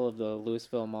scandal of the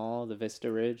Louisville Mall, the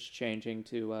Vista Ridge, changing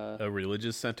to A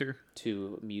religious center?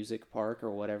 Music Park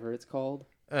or whatever it's called?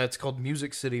 It's called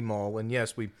Music City Mall, and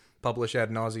yes, we publish ad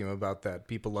nauseum about that.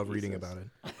 People love reading about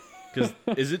it. Because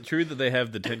is it true that they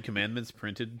have the Ten Commandments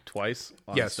printed twice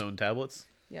on Yes. stone tablets?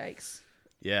 Yikes.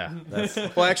 Yeah, that's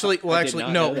Well, actually, not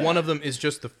no. know that. One of them is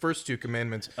just the first two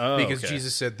commandments Oh, because okay.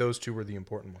 Jesus said those two were the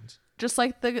important ones. Just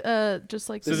like the so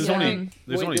there's the, only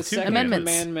Wait, only the two second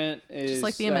Amendments. commandment is just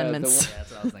like the amendments. Yeah,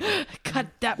 that's what I was thinking. God,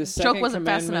 that The joke second wasn't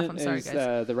fast enough. I'm commandment sorry, is,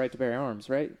 guys. the right to bear arms,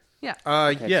 right? Yeah.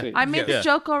 Okay, Yeah. sweet. I made the Yeah.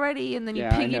 joke already, and then you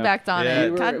Yeah, I know. piggybacked on Yeah.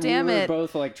 it. God damn we it. were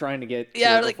both like trying to get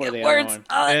Yeah, to it like before the words.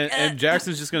 other one. And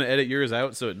Jackson's just gonna edit yours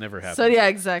out, so it never happens. So yeah,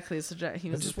 exactly. So he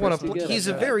I was just the want person to. who did He's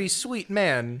it. a very sweet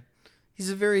man. He's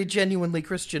a very genuinely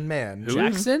Christian man. Who?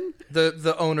 Jackson?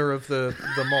 The owner of the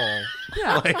mall.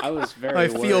 Yeah. I was very I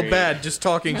feel worried. bad just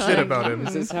talking shit about him.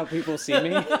 Is this how people see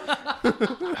me?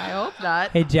 I hope not.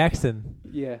 Hey Jackson,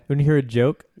 Yeah. when you hear a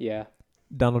joke, Yeah.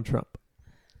 Donald Trump.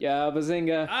 Yeah,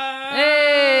 Bazinga.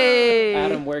 Hey.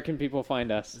 Adam, where can people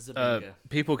find us? Zabinga.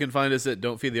 People can find us at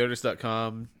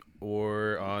don'tfeedtheartist.com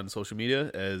or on social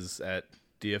media as at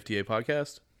DFTA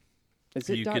Podcast. Is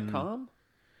it You .com? can-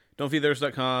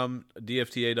 Don'tfeedtheartist.com,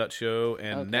 DFTA.show,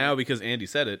 and Okay. now, because Andy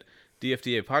said it,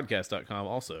 DFTApodcast.com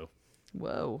also.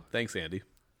 Whoa. Thanks, Andy.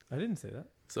 I didn't say that.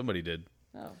 Somebody did.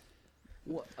 Oh.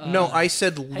 No, I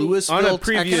said On a previous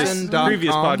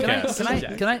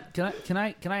podcast.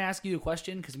 Can I ask you a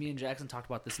question? Because me and Jackson talked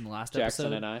about this in the last Jackson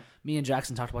episode. and I. Me and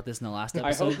Jackson talked about this in the last I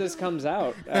episode. hope this comes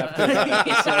out after the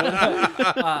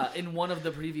episode. In one of the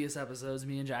previous episodes,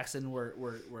 me and Jackson were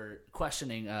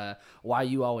questioning why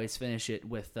you always finish it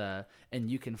with and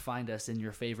you can find us in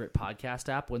your favorite podcast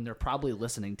app when they're probably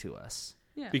listening to us.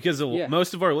 Yeah. Because Yeah.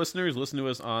 most of our listeners listen to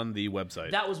us on the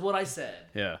website. That was what I said.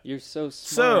 Yeah. You're so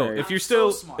So smart. if you're I'm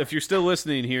still so smart. if you're still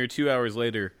listening here 2 hours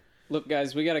later, Look,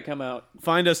 guys, we got to come out.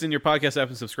 find us in your podcast app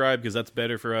and subscribe because that's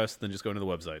better for us than just going to the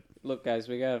website. Look, guys,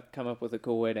 we got to come up with a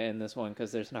cool way to end this one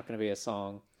because there's not going to be a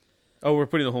song. Oh, we're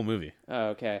putting the whole movie. Oh,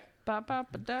 okay.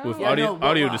 Ba-ba-ba-da. With Yeah, audio no,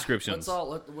 audio we'll, descriptions.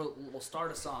 we'll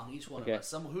start a song, each one Okay. of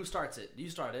us. Who starts it? You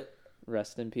start it.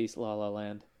 Rest in peace, La La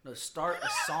Land. No, start a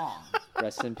song.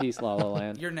 Rest in peace, La La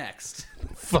Land. You're next.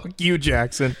 Fuck you,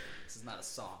 Jackson. This is not a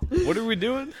song. What are we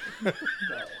doing?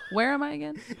 Where am I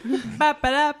again?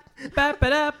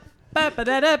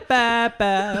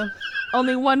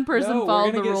 Only one person No, we're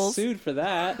followed gonna the get rules. sued for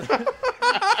that.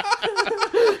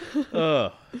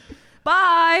 Ugh.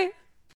 Bye.